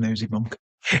to Mr. Nosy Bonk.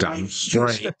 Damn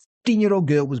straight. A 15-year-old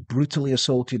girl was brutally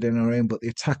assaulted in her home, but the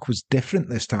attack was different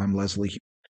this time, Leslie.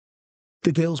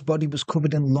 The girl's body was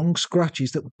covered in long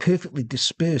scratches that were perfectly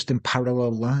dispersed in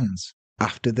parallel lines.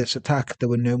 After this attack, there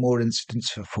were no more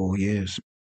incidents for 4 years.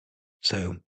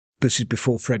 So, this is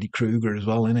before Freddy Krueger as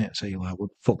well, isn't it? So you're like, what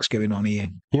the fuck's going on here?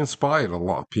 He inspired a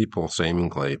lot of people,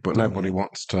 seemingly, but nobody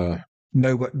wants to.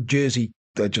 No, but Jersey,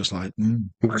 they're just like,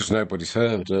 Because nobody's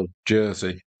heard of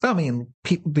Jersey. I mean,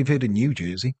 people, they've heard of New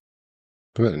Jersey.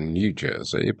 They've heard of New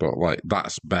Jersey, but like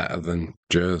that's better than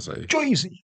Jersey.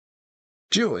 Jersey!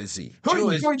 Jersey.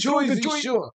 Jersey,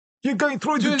 Sure. You're going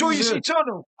through the Jersey. Jersey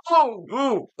Tunnel!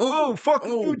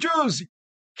 Fucking oh. New Jersey!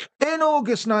 In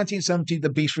August 1970, the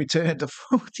Beast returned. A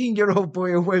 14-year-old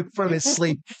boy awoke from his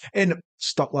sleep in,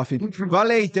 stop laughing,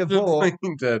 Valet de Vaux.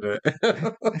 Did it?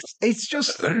 It's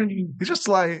just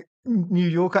like New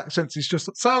York accents. It's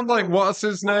just Sound like what's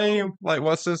his name? Like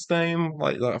what's his name?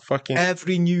 Like that fucking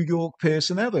every New York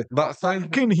person ever. that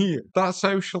sound Can hear. that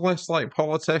socialist like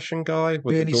politician guy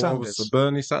with Bernie the Sanders. doors,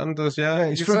 Bernie Sanders, yeah.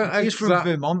 He's from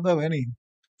Vermont, though, isn't he?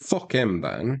 Fuck him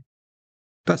then.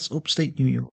 That's upstate New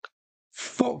York.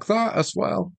 Fuck that as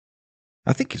well.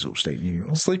 I think it's upstate New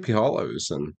York. Sleepy Hollow's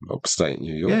in upstate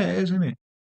New York. Yeah, it is, isn't it?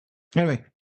 Anyway,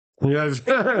 Yeah.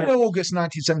 in August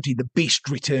 1970, the Beast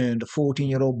returned. A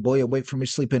 14-year-old boy awake from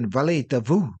his sleep in Valet de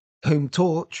Vaux, to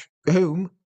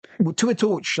a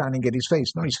torch shining at his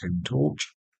face. Not his home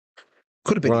torch.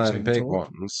 Could have been his Right, home big torch.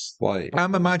 ones. Like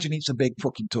I'm imagining it's a big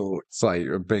fucking torch. it's like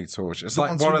a big torch. It's The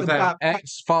like ones one with of the them back-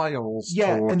 X-Files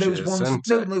Yeah, torches, and those ones isn't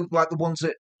don't it? look like the ones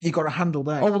that you got to handle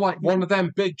there. Oh, like one of them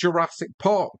big Jurassic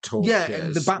Park torches. Yeah,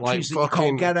 and the batteries that you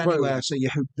can't get anywhere, so you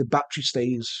hope the battery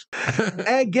stays.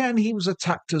 Again, he was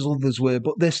attacked as others were,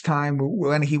 but this time,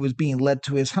 when he was being led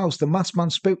to his house, the masked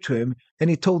man spoke to him and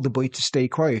he told the boy to stay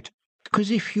quiet. Because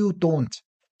if you don't,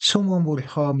 someone will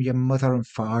harm your mother and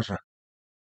father.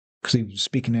 Because he was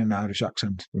speaking in an Irish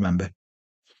accent, remember?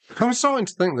 I'm starting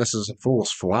to think this is a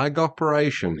false flag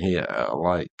operation here.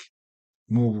 Like,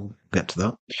 We'll get to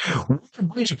that.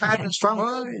 His parents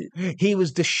found he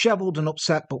was dishevelled and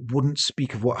upset, but wouldn't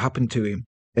speak of what happened to him.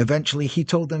 Eventually, he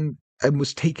told them and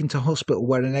was taken to hospital,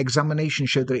 where an examination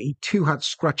showed that he too had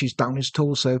scratches down his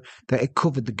torso that had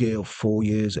covered the girl 4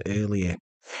 years earlier.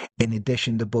 In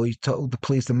addition, the boy told the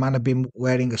police the man had been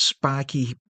wearing a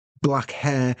spiky black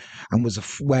hair and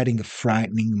was wearing a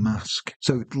frightening mask.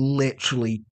 So it's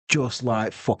literally just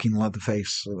like fucking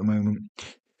Leatherface at the moment.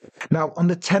 Now, on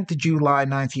the 10th of July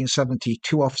 1970,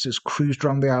 2 officers cruised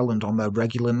around the island on their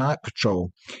regular night patrol.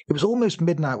 It was almost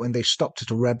midnight when they stopped at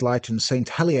a red light in St.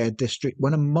 Helier district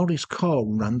when a Morris car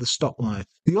ran the stoplight.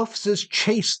 The officers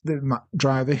chased the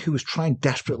driver, who was trying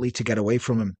desperately to get away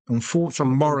from him.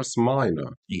 Unfortunately, Morris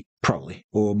Minor. Probably,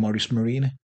 or Morris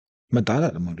Marina. My dad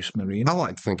had a Morris Marina. I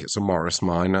like to think it's a Morris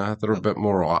Minor. They're a bit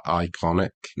more iconic.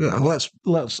 Yeah, let's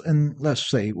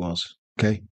say it was,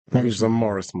 okay. It was a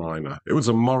Morris Minor. It was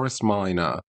a Morris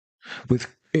Minor.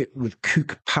 With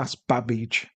Cook Pass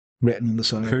Babbage written on the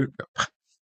side.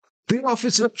 The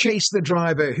officer chased the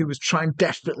driver, who was trying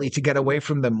desperately to get away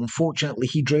from them. Unfortunately,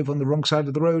 he drove on the wrong side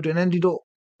of the road and ended up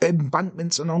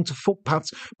embankments and onto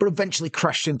footpaths, but eventually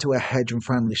crashed into a hedge and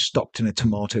finally stopped in a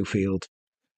tomato field.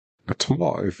 A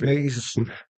tomato field?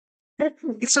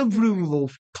 It's a rural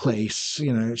place,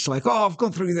 you know. It's like, oh, I've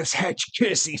gone through this hedge.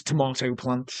 Curse these tomato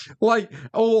plants. Like,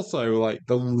 also, like,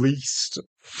 the least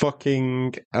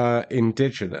fucking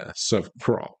indigenous of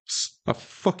crops. A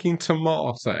fucking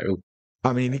tomato.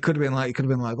 I mean, it could have been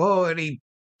like, oh, and he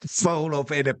fell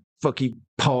up in a fucking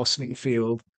parsnip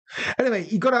field. Anyway,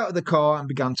 he got out of the car and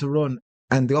began to run,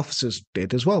 and the officers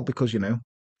did as well, because, you know,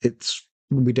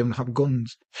 we don't have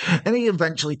guns. And he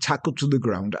eventually tackled to the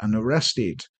ground and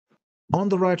arrested. On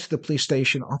the ride to the police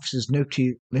station, officers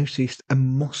noticed a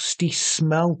musty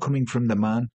smell coming from the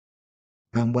man.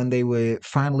 And when they were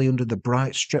finally under the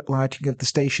bright strip lighting of the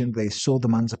station, they saw the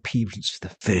man's appearance for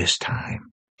the first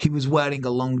time. He was wearing a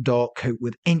long dark coat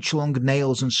with inch-long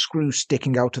nails and screws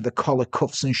sticking out of the collar,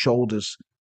 cuffs and shoulders.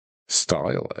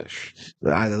 Stylish.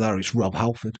 Either that or it's Rob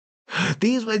Halford.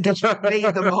 These were just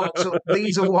made the marks.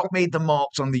 These are what made the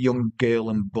marks on the young girl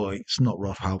and boy. It's not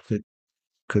Rob Halford,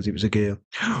 because it was a girl.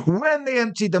 When they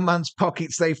emptied the man's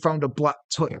pockets, they found a black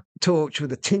torch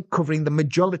with a tint covering the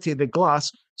majority of the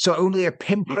glass, so only a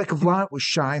pinprick of light was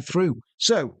shining through.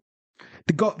 So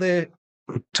they got the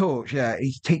torch, yeah,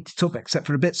 he taped it up except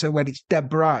for a bit, so when it's dead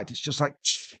bright, it's just like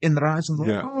in their eyes, and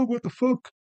they're like, oh, what the fuck?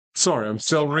 Sorry, I'm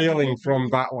still reeling from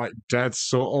that, like, dead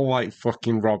subtle, like,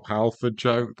 fucking Rob Halford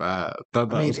joke there. That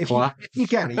was class. If you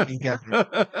get it, you get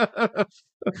it.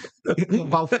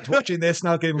 Halford's watching this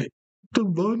now, going, come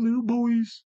on, little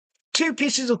boys. 2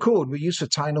 pieces of cord were used for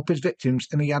tying up his victims,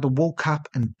 and he had a wool cap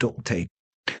and duct tape.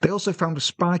 They also found a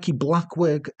spiky black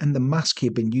wig and the mask he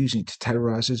had been using to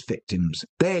terrorise his victims.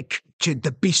 They captured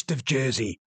the Beast of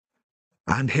Jersey,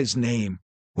 and his name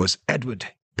was Edward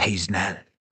Paisnel.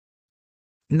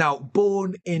 Now,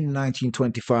 born in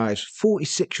 1925,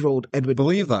 46-year-old Edward... I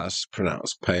believe that's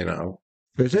pronounced Paisnel.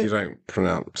 Is You it? don't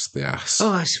pronounce the S.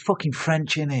 Oh, it's fucking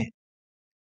French, innit?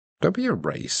 Don't be a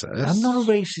racist. I'm not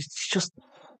a racist. It's just,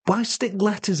 why stick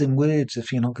letters in words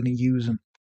if you're not going to use them?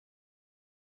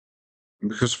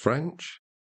 Because French?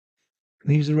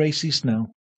 He's a racist now.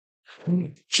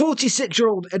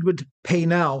 46-year-old Edward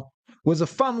Paisnel was a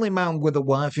family man with a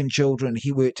wife and children.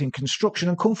 He worked in construction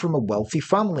and come from a wealthy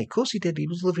family. Of course he did. He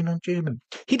was living on German.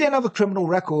 He didn't have a criminal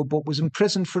record, but was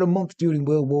imprisoned for a month during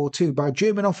World War II by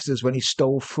German officers when he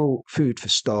stole food for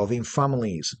starving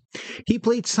families. He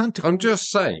played Santa. I'm just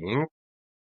saying,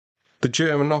 the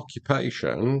German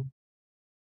occupation,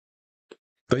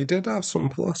 they did have some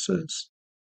pluses.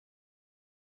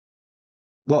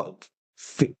 What?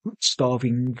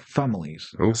 Starving families.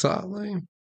 Exactly.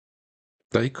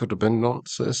 They could have been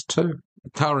Nazis too.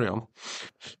 Carry on.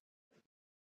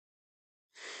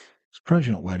 Surprised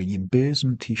you're not wearing your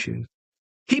Bearsman t-shirt.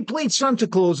 He played Santa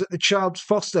Claus at the child's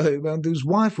foster home and whose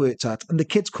wife worked at, and the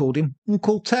kids called him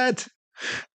Uncle Ted.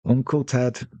 Uncle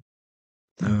Ted.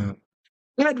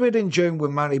 Edward and Joan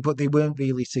were married, but they weren't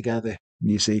really together,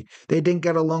 you see. They didn't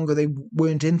get along or they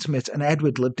weren't intimate, and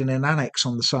Edward lived in an annex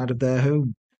on the side of their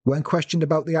home. When questioned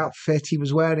about the outfit he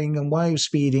was wearing and why he was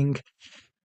speeding,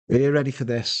 are you ready for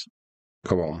this?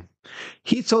 Come on.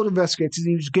 He told investigators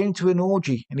he was going to an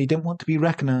orgy and he didn't want to be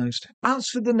recognised. As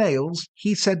for the nails,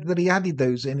 he said that he added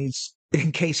those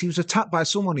in case he was attacked by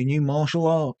someone who knew martial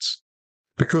arts.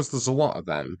 Because there's a lot of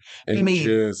them in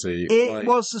Jersey. It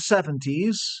was the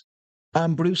 70s,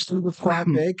 and Bruce Lee was quite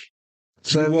big.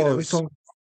 So, it's all,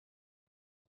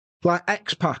 like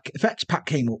X-Pac. If X-Pac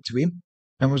came up to him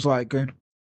and was like going,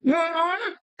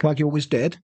 like he always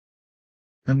did,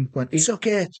 and went, it's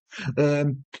okay.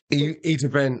 He'd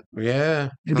have been, yeah.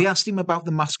 They asked him about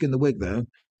the mask and the wig, though,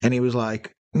 and he was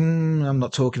like, I'm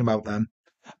not talking about them.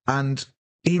 And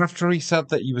after he said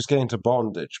that he was going to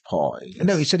bondage parties.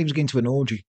 No, he said he was going to an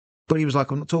orgy. But he was like,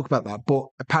 I'm not talking about that. But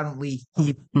apparently,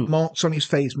 marks on his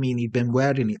face mean he'd been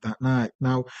wearing it that night.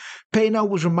 Now, Paisnel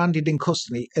was remanded in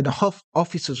custody, and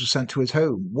officers were sent to his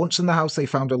home. Once in the house, they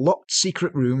found a locked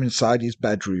secret room inside his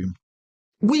bedroom.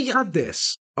 We had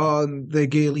this on the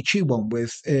Girly Chew one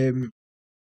with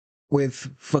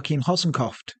fucking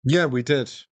Hosenkopf. Yeah, we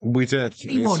did. We did.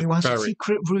 Anyone who has a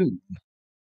secret room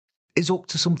is up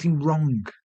to something wrong.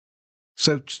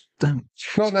 So don't.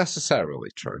 Not necessarily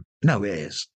true. No, it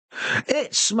is.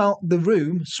 The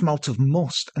room smelt of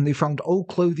must, and they found old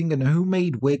clothing and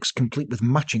homemade wigs complete with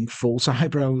matching false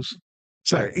eyebrows.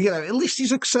 So, at least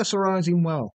he's accessorising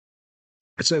well.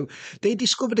 So they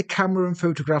discovered a camera and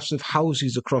photographs of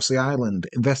houses across the island.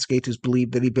 Investigators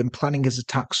believed that he'd been planning his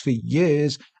attacks for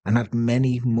years and had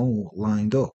many more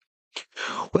lined up.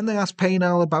 When they asked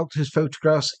Paisnel about his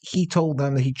photographs, he told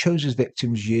them that he chose his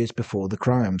victims years before the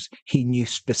crimes. He knew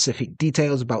specific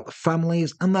details about the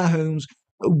families and their homes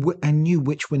and knew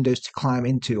which windows to climb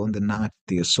into on the night of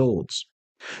the assaults.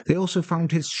 They also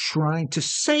found his shrine to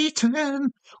Satan,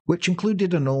 which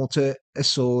included an altar, a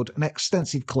sword, an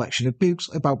extensive collection of books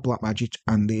about black magic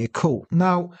and the occult.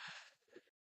 Now,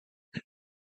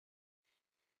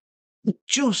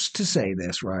 just to say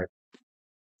this, right,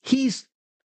 he's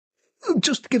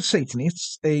just to give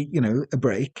Satanists a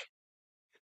break.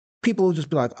 People will just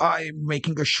be like, I'm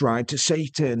making a shrine to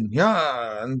Satan,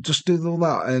 yeah, and just do all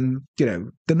that. And,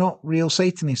 they're not real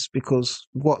Satanists because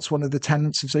what's one of the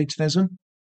tenets of Satanism?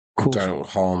 Don't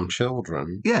harm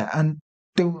children. Yeah, and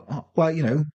don't,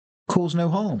 cause no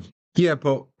harm. Yeah,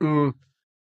 but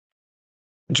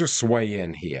just weigh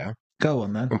in here. Go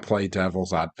on, then. And play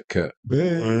devil's advocate.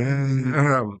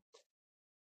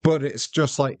 But it's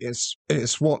just like,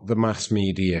 it's what the mass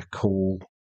media call,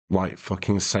 like,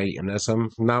 fucking Satanism.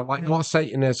 Now, like, what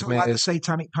Satanism like is... the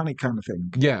satanic panic kind of thing.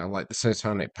 Yeah, like the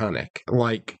satanic panic.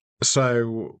 Like,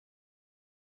 so...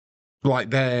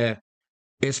 Like,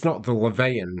 it's not the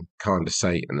Levian kind of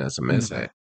Satanism, is it?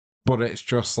 But it's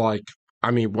just like, I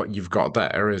mean, what you've got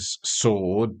there is a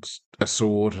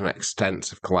sword, an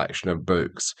extensive collection of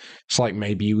books. It's like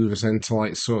maybe he was into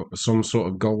like some sort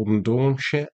of Golden Dawn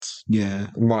shit. Yeah.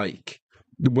 Like,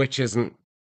 which isn't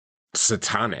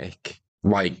satanic.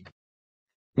 Like,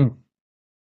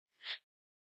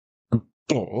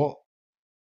 but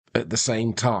at the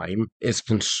same time, it's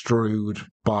construed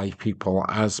by people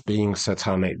as being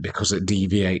satanic because it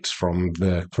deviates from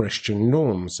the Christian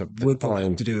norms of the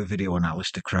time. To do a video on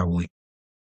Aleister Crowley.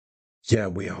 Yeah,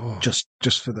 we are. Just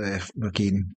for the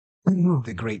fucking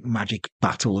The Great Magic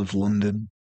Battle of London.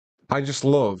 I just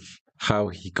love how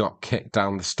he got kicked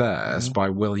down the stairs Mhm. by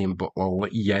William Butler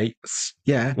Yeats.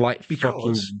 Yeah, Like fucking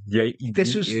because Yeats.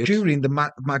 this was during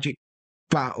the magic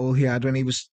battle he had when he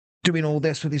was doing all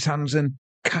this with his hands and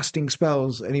casting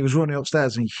spells, and he was running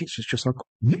upstairs, and Yeats was just like,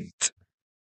 "What?"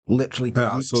 Literally, I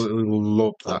absolutely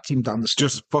love that. knocked him down the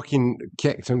stairs. Just fucking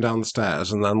kicked him down the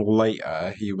stairs, and then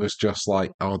later he was just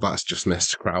like, "Oh, that's just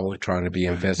Mr. Crowley trying to be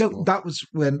No, invisible." that was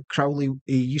when Crowley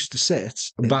he used to sit.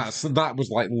 That was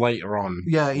like later on.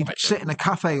 Yeah, he'd sit in a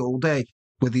cafe all day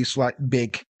with his like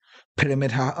big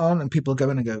pyramid hat on, and people go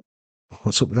in and go,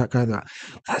 "What's up with that guy?"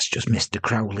 That's just Mr.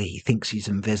 Crowley. He thinks he's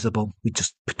invisible. We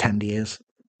just pretend he is.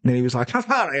 And then he was like,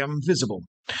 "Ha, I am invisible."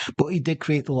 But he did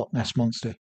create the Loch Ness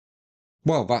monster.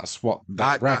 Well, that's what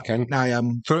they reckon. I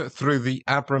am Through the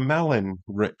Abramelin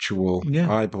ritual,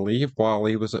 Yeah. I believe, while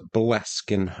he was at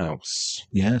Bleskin House.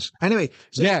 yes. Anyway,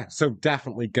 So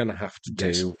definitely gonna have to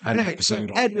do an Anyway, so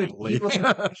episode on Edward,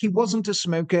 Crowley. he wasn't a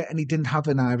smoker, and he didn't have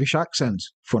an Irish accent,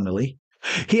 funnily.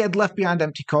 He had left behind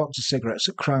empty cartons of cigarettes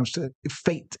at crimes to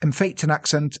faked an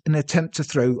accent in an attempt to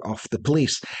throw off the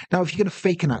police. Now, if you're going to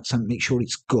fake an accent, make sure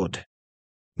it's good,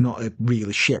 not a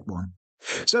really shit one.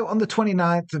 So on the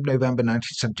 29th of November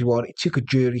 1971, it took a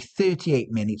jury 38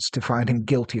 minutes to find him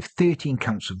guilty of 13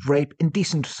 counts of rape,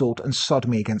 indecent assault and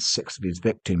sodomy against 6 of his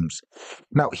victims.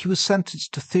 Now, he was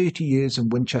sentenced to 30 years in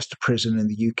Winchester Prison in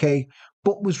the UK,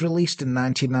 but was released in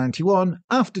 1991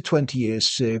 after 20 years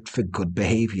served for good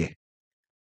behaviour.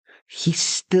 He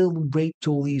still raped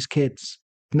all these kids.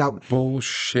 Now,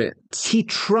 Bullshit. he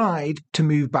tried to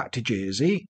move back to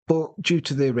Jersey, but due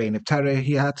to the reign of terror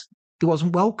he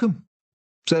wasn't welcome.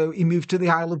 So he moved to the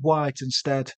Isle of Wight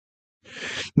instead.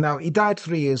 Now, he died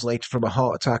 3 years later from a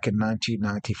heart attack in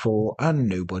 1994, and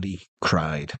nobody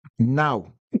cried.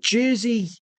 Now, Jersey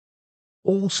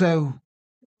also,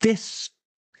 there's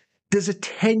a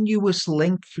tenuous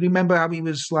link. Remember how he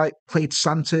was like played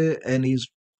Santa and his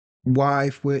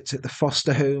wife worked at the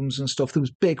foster homes and stuff? There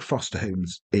was big foster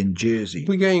homes in Jersey.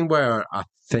 We're going where I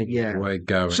think Yeah. we're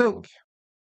going. So,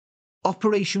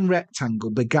 Operation Rectangle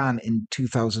began in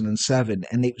 2007,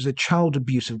 and it was a child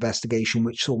abuse investigation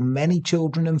which saw many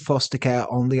children in foster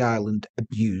care on the island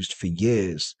abused for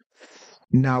years.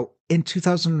 Now, in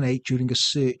 2008, during a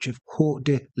search of Court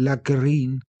de la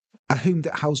Garenne, a home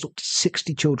that housed up to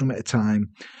 60 children at a time,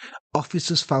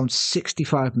 officers found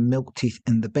 65 milk teeth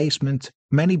in the basement,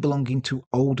 many belonging to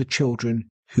older children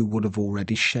who would have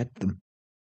already shed them.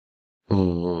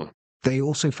 They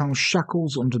also found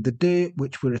shackles under the dirt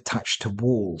which were attached to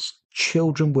walls.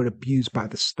 Children were abused by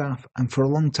the staff, and for a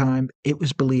long time it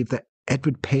was believed that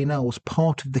Edward Paisnel was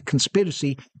part of the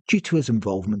conspiracy due to his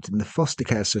involvement in the foster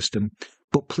care system,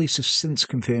 but police have since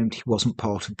confirmed he wasn't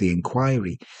part of the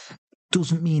inquiry.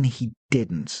 Doesn't mean he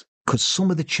didn't, because some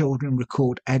of the children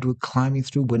record Edward climbing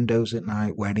through windows at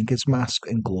night wearing his mask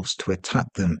and gloves to attack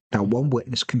them. Now, one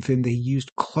witness confirmed that he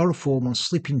used chloroform on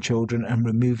sleeping children and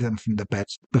removed them from the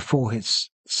beds before his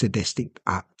sadistic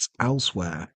acts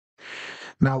elsewhere.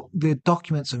 Now, the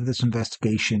documents of this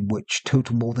investigation, which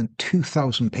total more than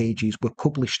 2,000 pages, were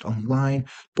published online,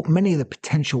 but many of the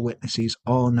potential witnesses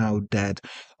are now dead,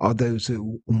 are those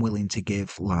who are unwilling to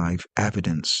give live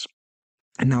evidence.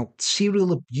 And now,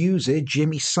 serial abuser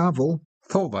Jimmy Savile,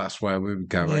 Thought that's where we were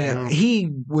going. he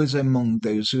was among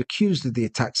those who accused of the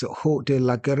attacks at Haute de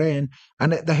la Garenne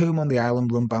and at the home on the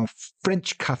island run by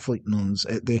French Catholic nuns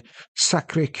at the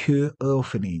Sacré-Cœur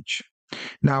orphanage.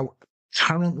 Now,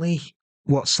 apparently,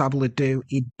 what Savile would do,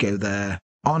 he'd go there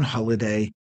on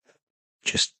holiday,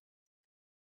 just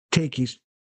take his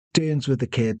turns with the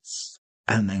kids,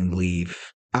 and then leave.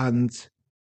 And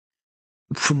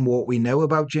from what we know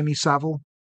about Jimmy Savile,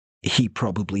 he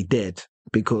probably did,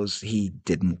 because he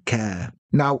didn't care.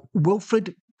 Now,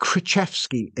 Wilfred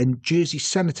Krzyzewski, a Jersey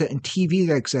senator and TV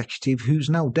executive who's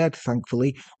now dead,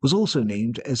 thankfully, was also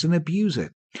named as an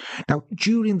abuser. Now,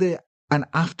 during and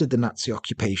after the Nazi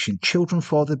occupation, children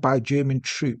fathered by German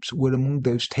troops were among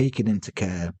those taken into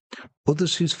care.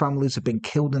 Others whose families had been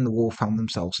killed in the war found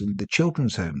themselves in the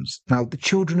children's homes. Now, the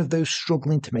children of those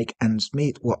struggling to make ends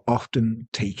meet were often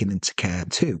taken into care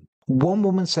too. One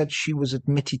woman said she was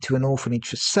admitted to an orphanage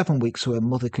for 7 weeks so her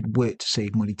mother could work to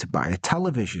save money to buy a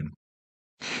television.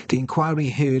 The inquiry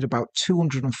heard about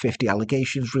 250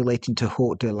 allegations relating to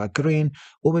Haute de la Garenne,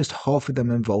 almost half of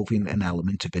them involving an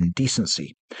element of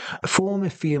indecency. A former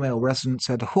female resident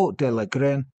said Haute de la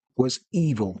Garenne was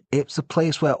evil. It was a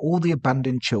place where all the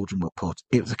abandoned children were put.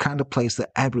 It was the kind of place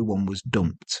that everyone was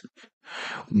dumped.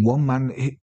 One man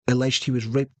alleged he was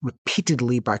raped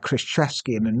repeatedly by Chris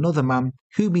Chesky and another man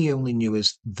whom he only knew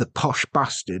as the Posh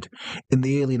Bastard in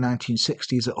the early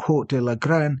 1960s at Haute de la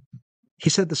Graine. He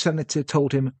said the senator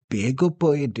told him, "Be a good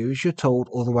boy and do as you're told,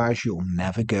 otherwise you'll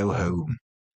never go home."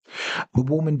 A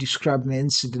woman described an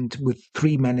incident with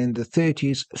three men in their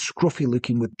 30s, scruffy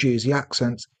looking with Jersey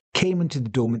accents, came into the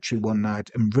dormitory one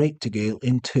night and raped a girl,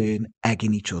 in turn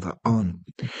egging each other on.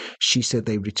 She said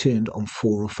they returned on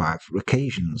 4 or 5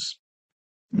 occasions.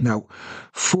 Now,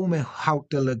 former Haute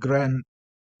de la Graine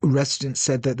residents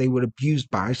said that they were abused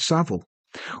by Savile.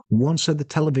 One said the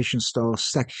television star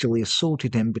sexually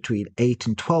assaulted him between 8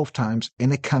 and 12 times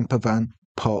in a camper van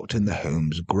parked in the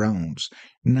home's grounds.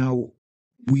 Now,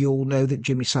 we all know that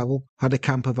Jimmy Savile had a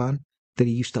camper van that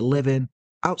he used to live in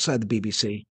outside the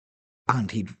BBC,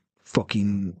 and he'd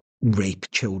fucking rape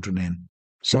children in.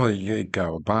 So you'd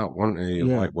go about, wouldn't you?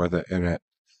 Yeah. Like with it in it.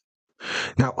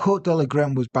 Now, Haute de la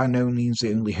Graine was by no means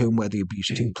the only home where the abuse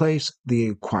took place, the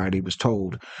inquiry was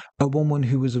told. A woman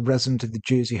who was a resident of the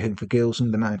Jersey Home for Girls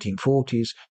in the 1940s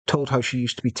told how she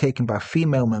used to be taken by a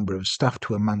female member of staff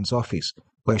to a man's office,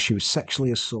 where she was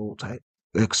sexually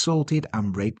assaulted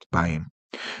and raped by him.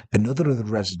 Another of the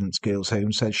residents' girls'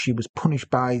 home said she was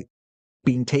punished by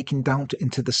being taken down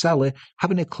into the cellar,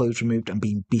 having her clothes removed and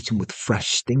being beaten with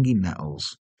fresh stinging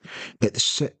nettles. At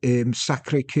the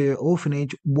Sacre-Cœur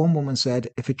orphanage, one woman said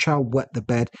if a child wet the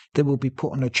bed, they will be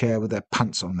put on a chair with their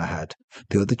pants on their head.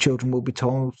 The other children will be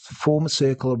told to form a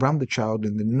circle around the child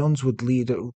and the nuns would lead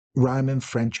a rhyme in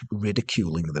French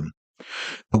ridiculing them.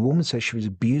 A woman says she was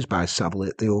abused by Savile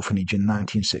at the orphanage in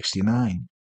 1969.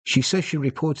 She says she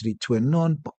reported it to a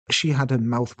nun, but she had her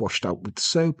mouth washed out with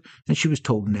soap and she was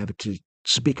told never to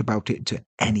speak about it to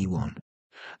anyone.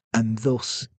 And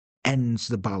thus ends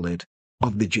the ballad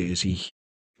of the Jersey,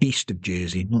 Beast of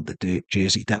Jersey, not the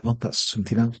Jersey Devil, that's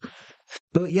something else.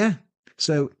 But yeah,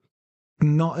 so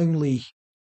not only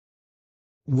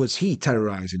was he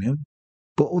terrorising him,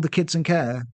 but all the kids in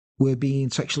care were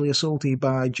being sexually assaulted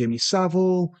by Jimmy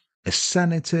Savile, a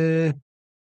senator,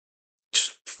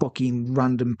 just fucking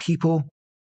random people.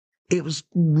 It was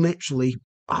literally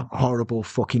a horrible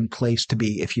fucking place to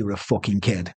be if you were a fucking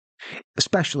kid,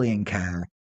 especially in care.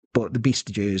 But the Beast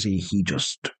of Jersey, he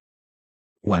just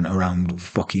went around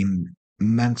fucking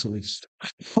mentalist.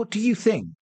 What do you think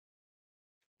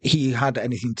he had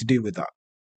anything to do with that?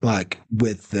 Like,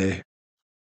 with the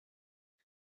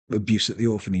abuse at the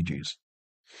orphanages?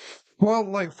 Well,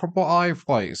 like from what I've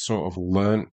like sort of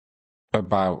learnt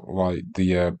about like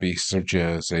the Beast of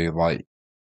Jersey, like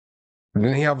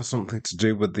didn't he have something to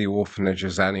do with the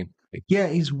orphanages anyway? Yeah,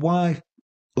 his wife,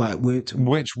 like, worked,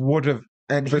 Which would have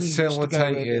and he used to go in,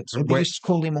 facilitated, and they used to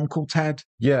call him Uncle Ted.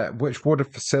 yeah, which would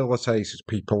have facilitated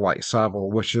people like Savile,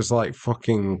 which is like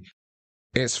fucking,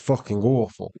 it's fucking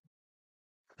awful.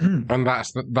 And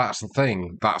that's the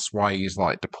thing. That's why he's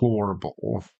like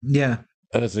deplorable Yeah.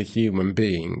 as a human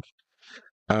being.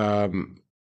 And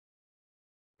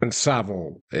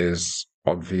Savile is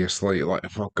obviously like,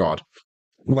 oh god,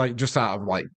 like just out of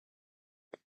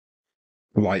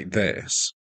like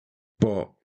this. But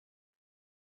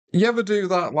you ever do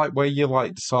that, like where you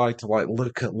like decide to like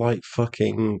look at like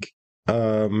fucking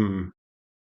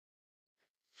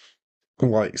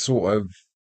like sort of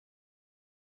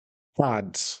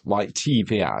ads, like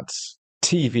TV ads.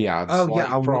 TV ads. Oh, like,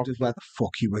 yeah, I wondered where the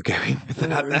fuck you were going with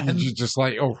that then. You're just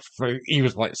like, oh, he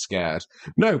was like scared.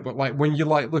 No, but like when you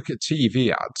like look at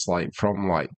TV ads, like from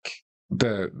like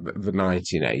the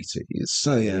 1980s,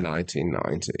 Oh, yeah.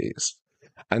 1990s,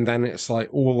 and then it's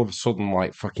like all of a sudden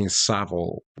like fucking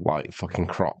Savile like fucking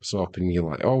crops up, and you're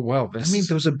like, oh well, this. I mean,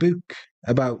 there was a book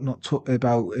about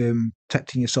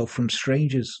protecting yourself from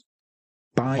strangers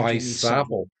by by Jimmy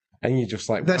Savile, and you're just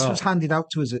like, This well, was handed out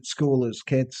to us at school as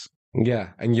kids. yeah,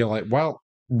 and you're like, well,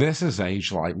 this is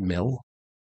age like Mill.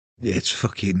 It's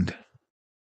fucking.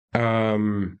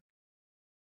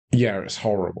 Yeah, it's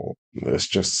horrible. It's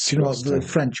just. Do you know what the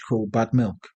French call bad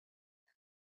milk?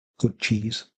 Good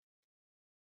cheese.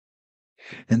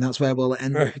 And that's where we'll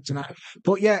end up tonight.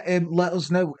 But yeah, let us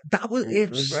know. That was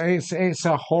It's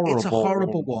a horrible. It's a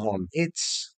horrible one.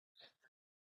 It's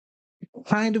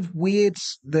kind of weird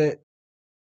that,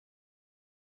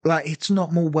 like, it's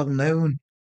not more well known,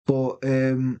 but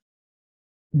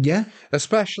yeah,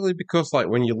 Especially because, like,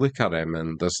 when you look at him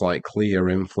and there's like clear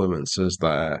influences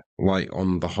there, like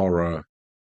on the horror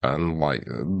and like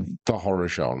the horror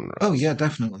genre. Oh yeah,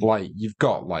 definitely. Like you've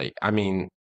got like, I mean,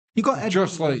 you got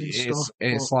just like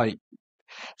it's like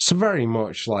it's very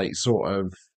much like sort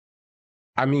of.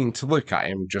 I mean, to look at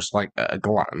him just like at a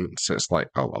glance, it's like,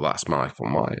 oh well, that's Michael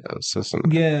Myers, isn't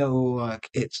it? Yeah, or like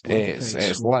it's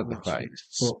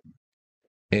Leatherface. But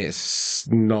it's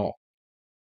not.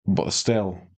 But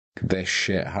still, this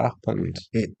shit happened.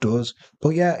 It does.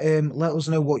 But yeah, let us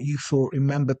know what you thought.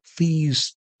 Remember,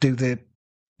 please do the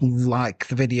like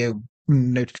the video,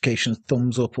 notifications,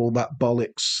 thumbs up, all that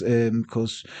bollocks,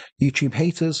 because YouTube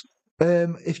haters.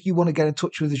 If you want to get in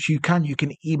touch with us, you can. You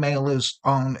can email us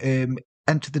on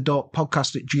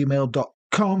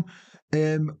enterthedorkpodcast@gmail.com.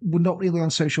 We're not really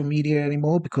on social media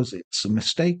anymore because it's a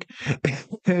mistake,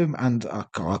 and I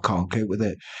can't cope with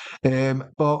it.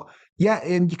 But yeah,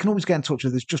 you can always get in touch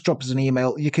with us. Just drop us an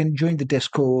email. You can join the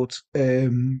Discord.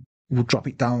 We'll drop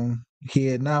it down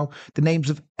here now. The names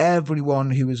of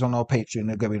everyone who is on our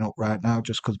Patreon are going up right now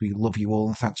just because we love you all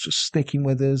and thanks for sticking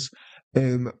with us.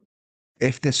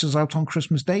 If this is out on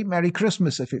Christmas Day, Merry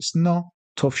Christmas. If it's not,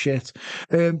 tough shit.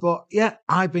 But yeah,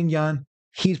 I've been Jan.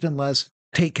 He's been Les.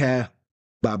 Take care.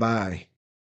 Bye bye.